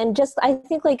 and just, I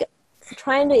think like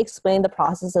trying to explain the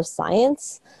process of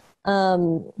science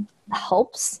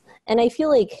helps. And I feel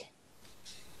like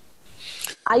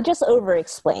I just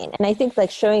over-explain. And I think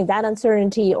like showing that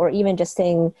uncertainty, or even just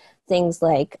saying things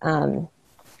like,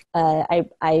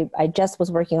 I just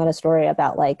was working on a story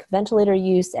about like ventilator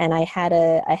use, and I had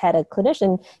a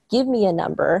clinician give me a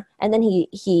number, and then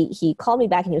he called me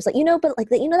back and he was like, but like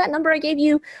that number I gave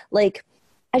you, like,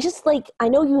 I just like, I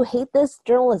know you hate this,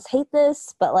 journalists hate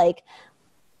this, but like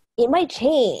it might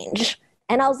change.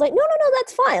 And I was like, no,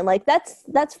 that's fine. Like,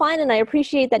 that's fine. And I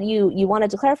appreciate that you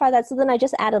wanted to clarify that. So then I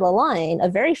just added a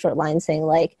very short line saying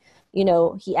like,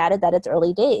 he added that it's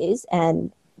early days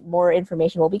and more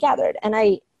information will be gathered. And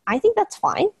I think that's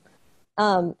fine.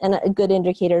 And a good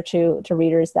indicator to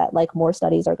readers that like more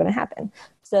studies are going to happen.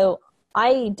 So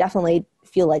I definitely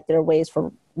feel like there are ways for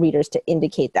readers to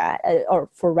indicate that, or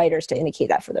for writers to indicate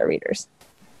that for their readers.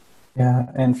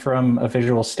 Yeah, and from a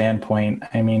visual standpoint,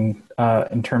 I mean,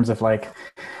 in terms of like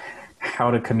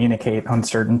how to communicate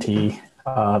uncertainty,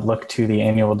 look to the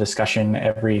annual discussion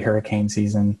every hurricane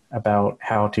season about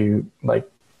how to like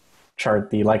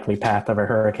chart the likely path of a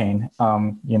hurricane.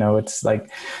 It's like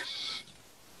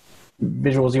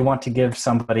visuals. You want to give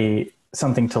somebody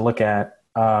something to look at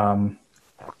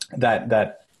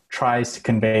that tries to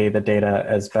convey the data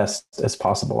as best as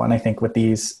possible. And I think with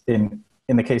these, in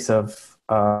the case of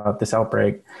this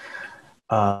outbreak,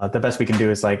 the best we can do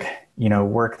is like,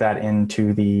 work that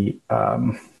into the,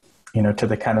 to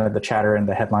the kind of the chatter and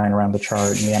the headline around the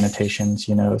chart and the annotations,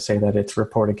 say that it's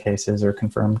reported cases or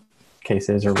confirmed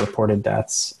cases or reported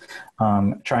deaths.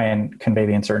 Try and convey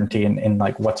the uncertainty in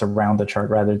like what's around the chart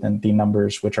rather than the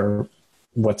numbers, which are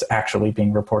what's actually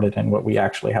being reported and what we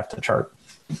actually have to chart.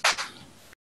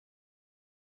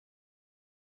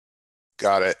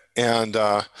 Got it. And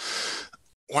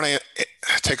when I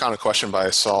take on a question by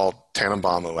Saul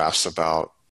Tannenbaum, who asks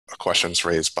about questions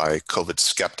raised by COVID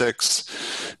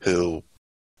skeptics, who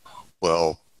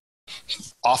will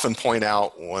often point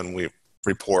out when we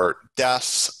report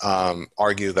deaths,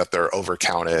 argue that they're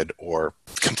overcounted or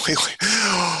completely,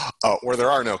 or there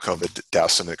are no COVID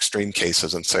deaths in extreme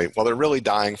cases, and say, well, they're really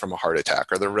dying from a heart attack,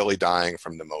 or they're really dying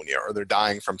from pneumonia, or they're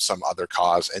dying from some other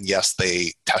cause. And yes,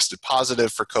 they tested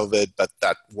positive for COVID, but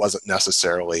that wasn't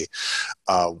necessarily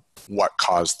what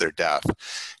caused their death.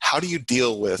 How do you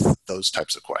deal with those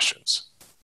types of questions?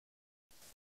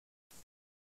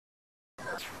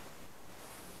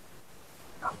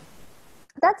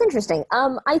 That's interesting.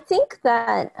 I think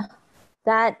that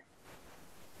I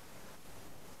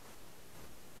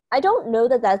don't know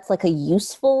that that's like a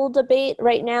useful debate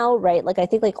right now, right? Like, I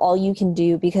think like all you can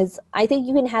do, because I think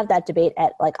you can have that debate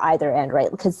at like either end,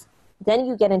 right? Because then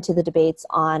you get into the debates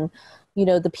on,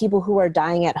 the people who are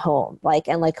dying at home, like,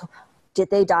 and like,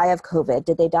 did they die of COVID?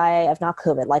 Did they die of not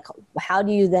COVID? Like, how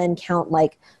do you then count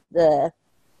like the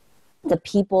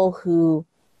people who,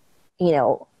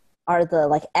 are the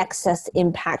like excess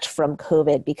impact from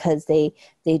COVID because they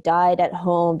died at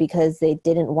home because they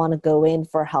didn't want to go in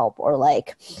for help, or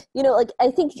like, like I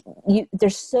think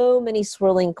there's so many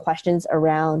swirling questions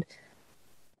around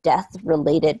death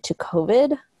related to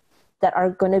COVID that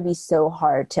are going to be so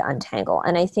hard to untangle.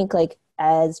 And I think like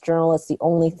as journalists, the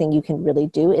only thing you can really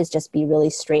do is just be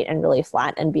really straight and really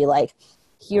flat and be like,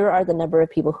 here are the number of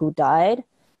people who died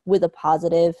with a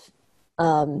positive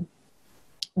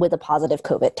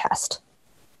COVID test,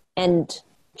 and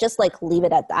just like leave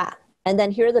it at that. And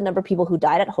then here are the number of people who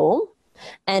died at home,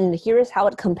 and here's how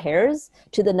it compares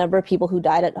to the number of people who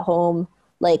died at home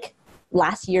like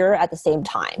last year at the same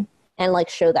time, and like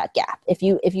show that gap if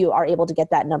you are able to get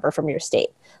that number from your state.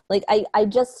 Like I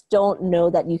just don't know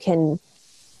that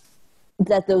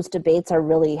that those debates are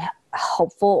really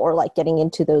helpful, or like getting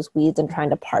into those weeds and trying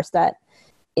to parse that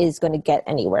is going to get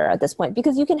anywhere at this point,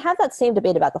 because you can have that same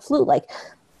debate about the flu. Like,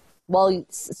 well,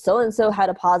 so-and-so had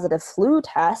a positive flu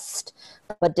test,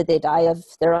 but did they die of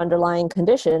their underlying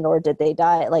condition, or did they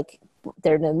die, like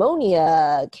their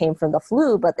pneumonia came from the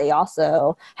flu, but they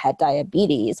also had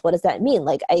diabetes? What does that mean?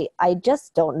 Like, I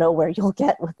just don't know where you'll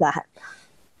get with that.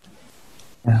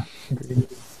 Yeah, agreed.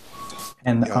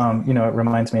 And, you know, it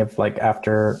reminds me of like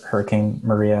after Hurricane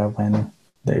Maria, when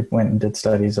they went and did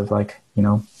studies of like, you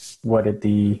know, what did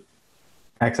the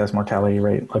excess mortality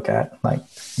rate look at like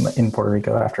in Puerto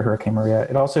Rico after Hurricane Maria.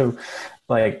 It also,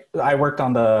 like, I worked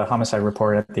on the homicide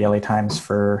report at the LA Times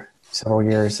for several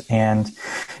years, and,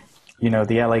 you know,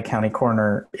 the LA County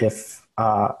coroner, if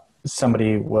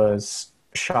somebody was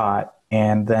shot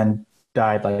and then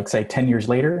died, like, say 10 years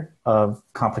later of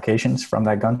complications from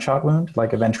that gunshot wound,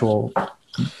 like eventual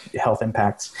health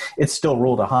impacts, it's still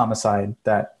ruled a homicide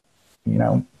that, you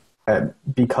know,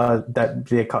 because that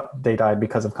they died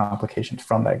because of complications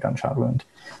from that gunshot wound.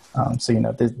 So, you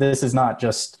know, this is not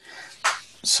just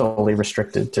solely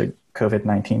restricted to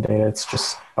COVID-19 data. It's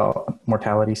just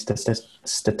mortality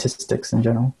statistics in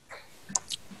general.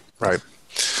 Right.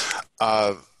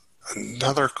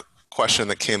 Another question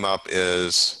that came up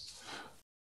is,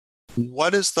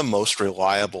 what is the most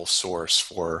reliable source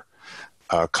for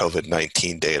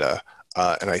COVID-19 data?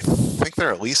 And I think there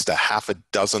are at least a half a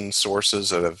dozen sources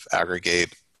that have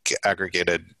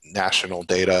aggregated national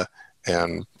data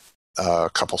and a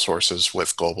couple sources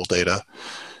with global data.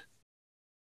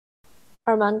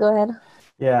 Armand, go ahead.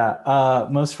 Yeah,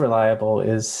 most reliable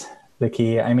is the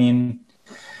key. I mean,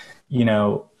 you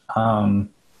know,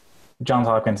 Johns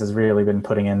Hopkins has really been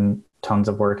putting in tons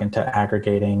of work into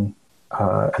aggregating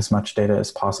as much data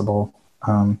as possible.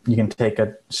 You can take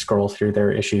a scroll through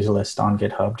their issues list on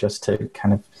GitHub just to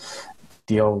kind of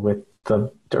deal with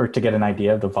or to get an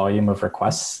idea of the volume of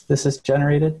requests this has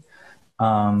generated.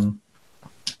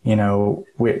 You know,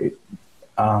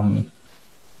 and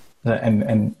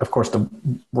of course the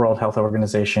World Health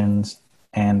Organizations,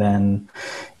 and then,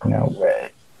 you know,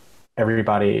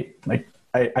 everybody, like,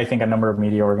 I think a number of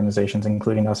media organizations,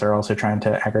 including us, are also trying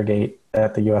to aggregate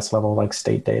at the US level, like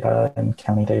state data and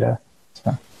county data.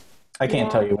 So I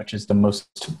can't tell you which is the most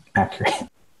accurate.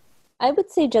 I would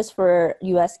say just for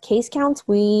U.S. case counts,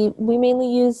 we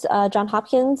mainly use Johns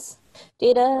Hopkins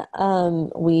data.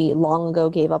 We long ago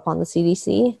gave up on the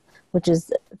CDC, which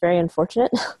is very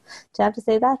unfortunate to have to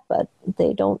say that, but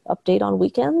they don't update on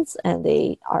weekends, and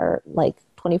they are like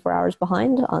 24 hours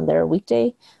behind on their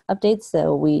weekday updates.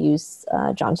 So we use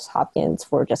Johns Hopkins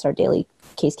for just our daily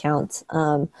case counts.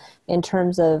 In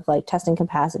terms of like testing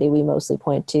capacity, we mostly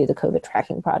point to the COVID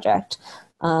tracking project.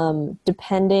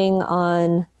 Depending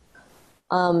on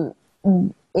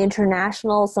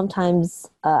international, sometimes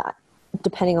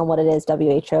depending on what it is,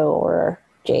 WHO or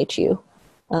JHU.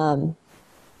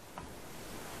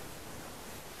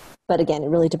 But again, it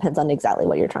really depends on exactly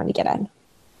what you're trying to get at.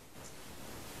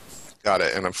 Got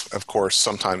it. And of course,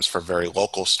 sometimes for very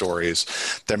local stories,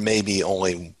 there may be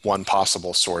only one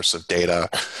possible source of data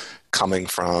coming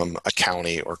from a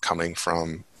county or coming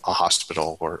from a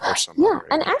hospital or something. Yeah,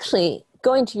 and actually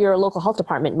going to your local health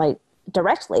department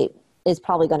directly is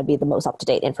probably going to be the most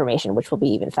up-to-date information, which will be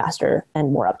even faster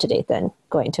and more up-to-date than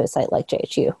going to a site like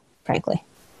JHU, frankly.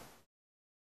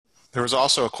 There was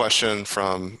also a question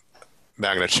from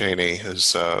Magna Cheney,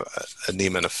 who's a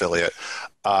Nieman affiliate,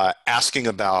 asking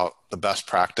about the best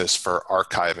practice for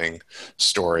archiving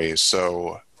stories.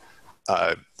 So,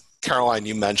 Caroline,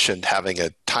 you mentioned having a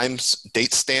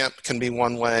date stamp can be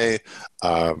one way.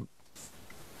 The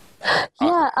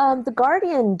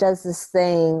Guardian does this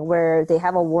thing where they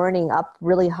have a warning up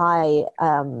really high,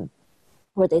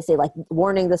 where they say, like,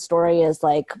 warning, the story is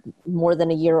like more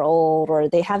than a year old, or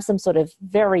they have some sort of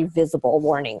very visible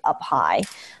warning up high,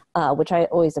 which I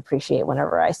always appreciate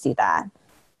whenever I see that.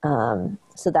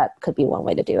 So that could be one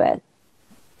way to do it.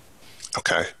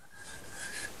 Okay.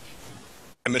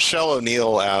 And Michelle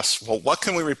O'Neill asks, well, what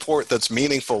can we report that's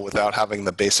meaningful without having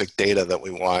the basic data that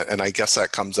we want? And I guess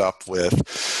that comes up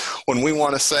with when we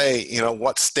want to say, you know,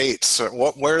 what states,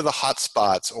 where are the hot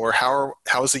spots, or how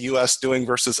is the U.S. doing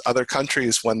versus other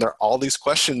countries, when there are all these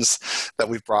questions that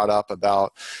we've brought up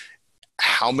about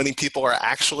how many people are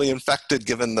actually infected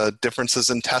given the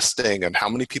differences in testing, and how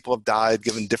many people have died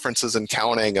given differences in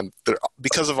counting. And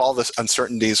because of all this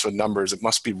uncertainties with numbers, it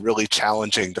must be really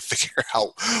challenging to figure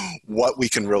out what we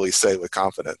can really say with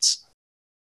confidence.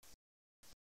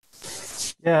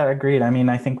 Yeah, agreed. I mean,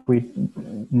 I think we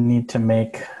need to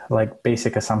make like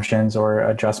basic assumptions or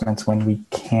adjustments when we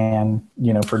can,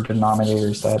 you know, for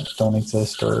denominators that don't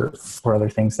exist, or other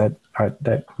things that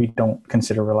we don't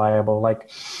consider reliable. Like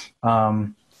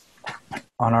on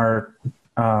our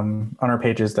on our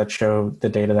pages that show the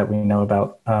data that we know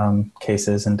about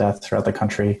cases and deaths throughout the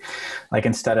country. Like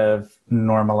instead of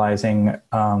normalizing,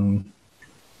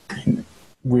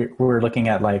 we're looking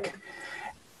at like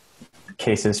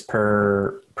cases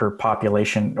per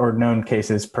population, or known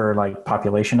cases per like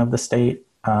population of the state,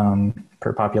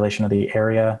 per population of the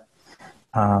area.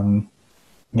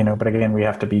 But again, we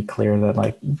have to be clear that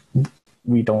like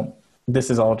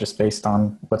this is all just based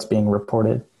on what's being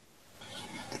reported.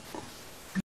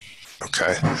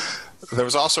 Okay. There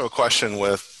was also a question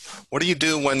with, what do you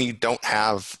do when you don't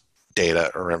have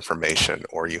data or information,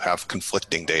 or you have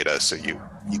conflicting data so you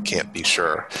can't be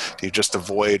sure? Do you just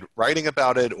avoid writing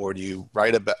about it, or do you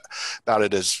write about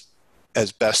it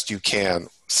as best you can?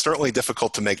 Certainly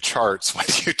difficult to make charts when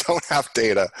you don't have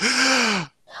data.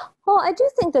 Well, I do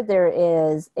think that there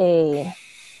is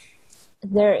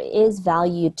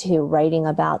value to writing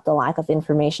about the lack of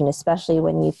information, especially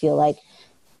when you feel like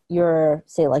your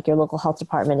local health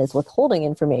department is withholding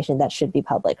information that should be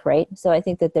public, right? So I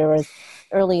think that there was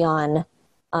early on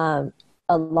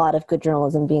a lot of good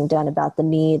journalism being done about the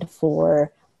need for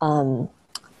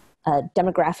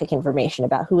demographic information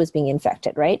about who is being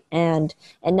infected, right? And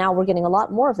now we're getting a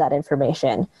lot more of that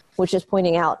information, which is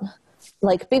pointing out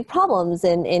like big problems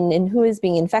in who is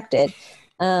being infected.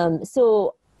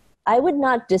 So I would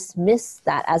not dismiss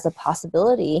that as a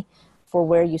possibility for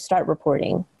where you start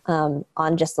reporting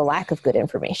on just the lack of good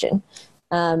information,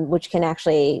 which can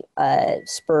actually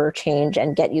spur change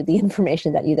and get you the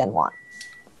information that you then want.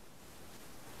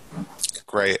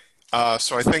 Great.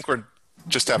 So I think we're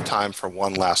just have time for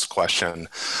one last question.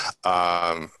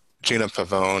 Gina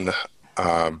Pavone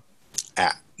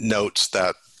notes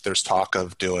that there's talk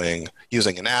of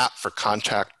using an app for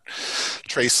contact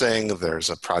tracing. There's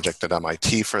a project at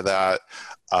MIT for that.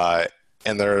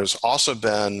 And there's also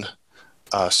been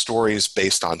stories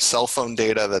based on cell phone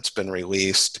data that's been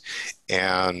released.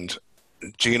 And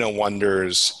Gina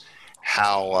wonders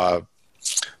how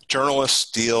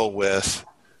journalists deal with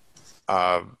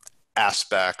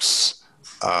aspects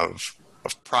of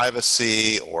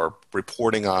privacy or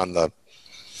reporting on the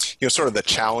sort of the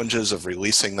challenges of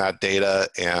releasing that data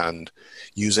and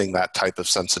using that type of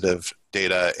sensitive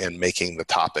data and making the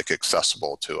topic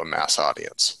accessible to a mass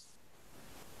audience.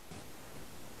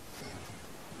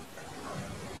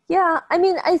 Yeah, I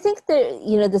mean, I think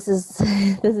that this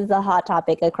is a hot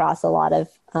topic across a lot of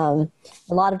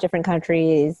different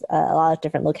countries, a lot of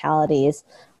different localities,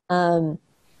 and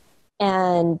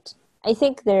I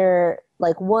think they're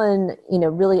like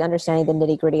really understanding the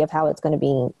nitty gritty of how it's going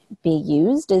to be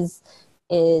used is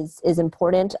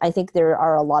important. I think there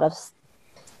are a lot of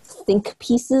think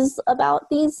pieces about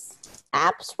these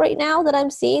apps right now that I'm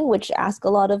seeing, which ask a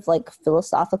lot of like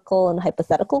philosophical and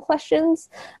hypothetical questions.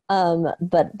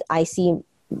 But I see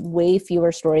way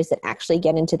fewer stories that actually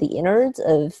get into the innards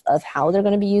of how they're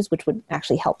going to be used, which would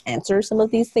actually help answer some of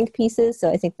these think pieces.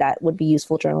 So I think that would be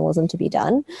useful journalism to be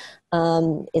done.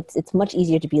 It's much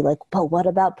easier to be like, but what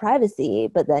about privacy?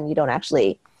 But then you don't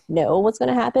actually know what's going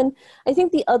to happen. I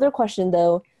think the other question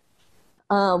though,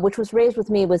 which was raised with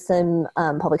me with some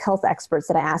public health experts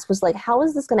that I asked was like, how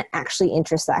is this going to actually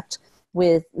intersect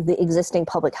with the existing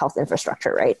public health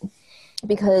infrastructure, right?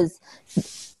 Because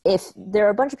if there are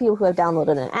a bunch of people who have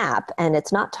downloaded an app and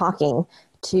it's not talking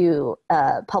to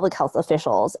public health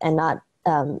officials and not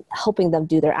helping them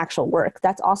do their actual work,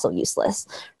 that's also useless,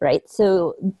 right?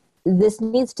 So this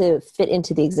needs to fit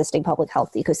into the existing public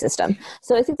health ecosystem.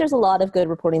 So I think there's a lot of good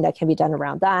reporting that can be done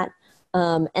around that.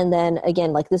 And then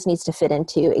again, like this needs to fit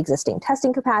into existing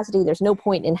testing capacity. There's no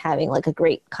point in having like a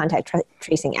great contact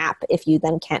tracing app if you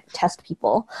then can't test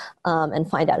people and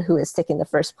find out who is sick in the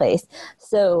first place.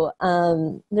 So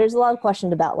there's a lot of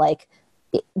questions about like,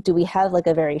 do we have like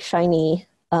a very shiny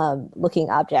looking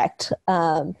object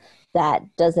that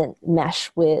doesn't mesh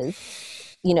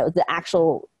with, the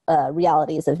actual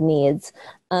realities of needs?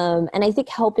 And I think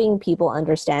helping people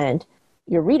understand,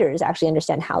 your readers actually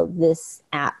understand how this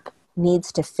app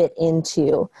needs to fit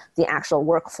into the actual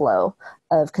workflow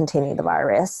of containing the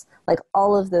virus. Like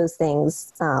all of those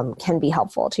things can be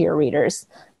helpful to your readers.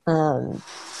 And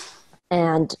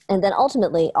then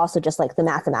ultimately also just like the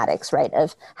mathematics, right,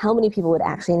 of how many people would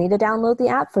actually need to download the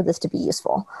app for this to be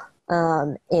useful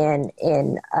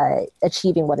in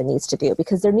achieving what it needs to do.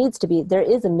 Because there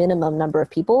is a minimum number of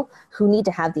people who need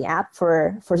to have the app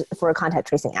for a contact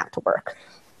tracing app to work.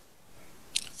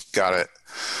 Got it.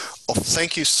 Well,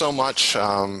 thank you so much.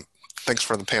 Thanks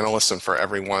for the panelists and for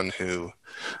everyone who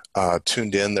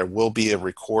tuned in. There will be a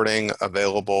recording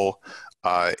available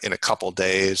in a couple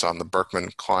days on the Berkman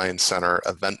Klein Center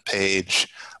event page.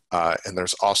 And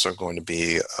there's also going to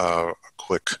be a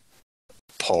quick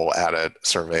poll added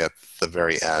survey at the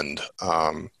very end.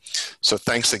 So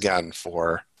thanks again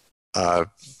for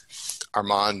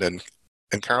Armand and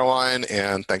Caroline,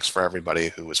 and thanks for everybody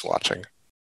who was watching.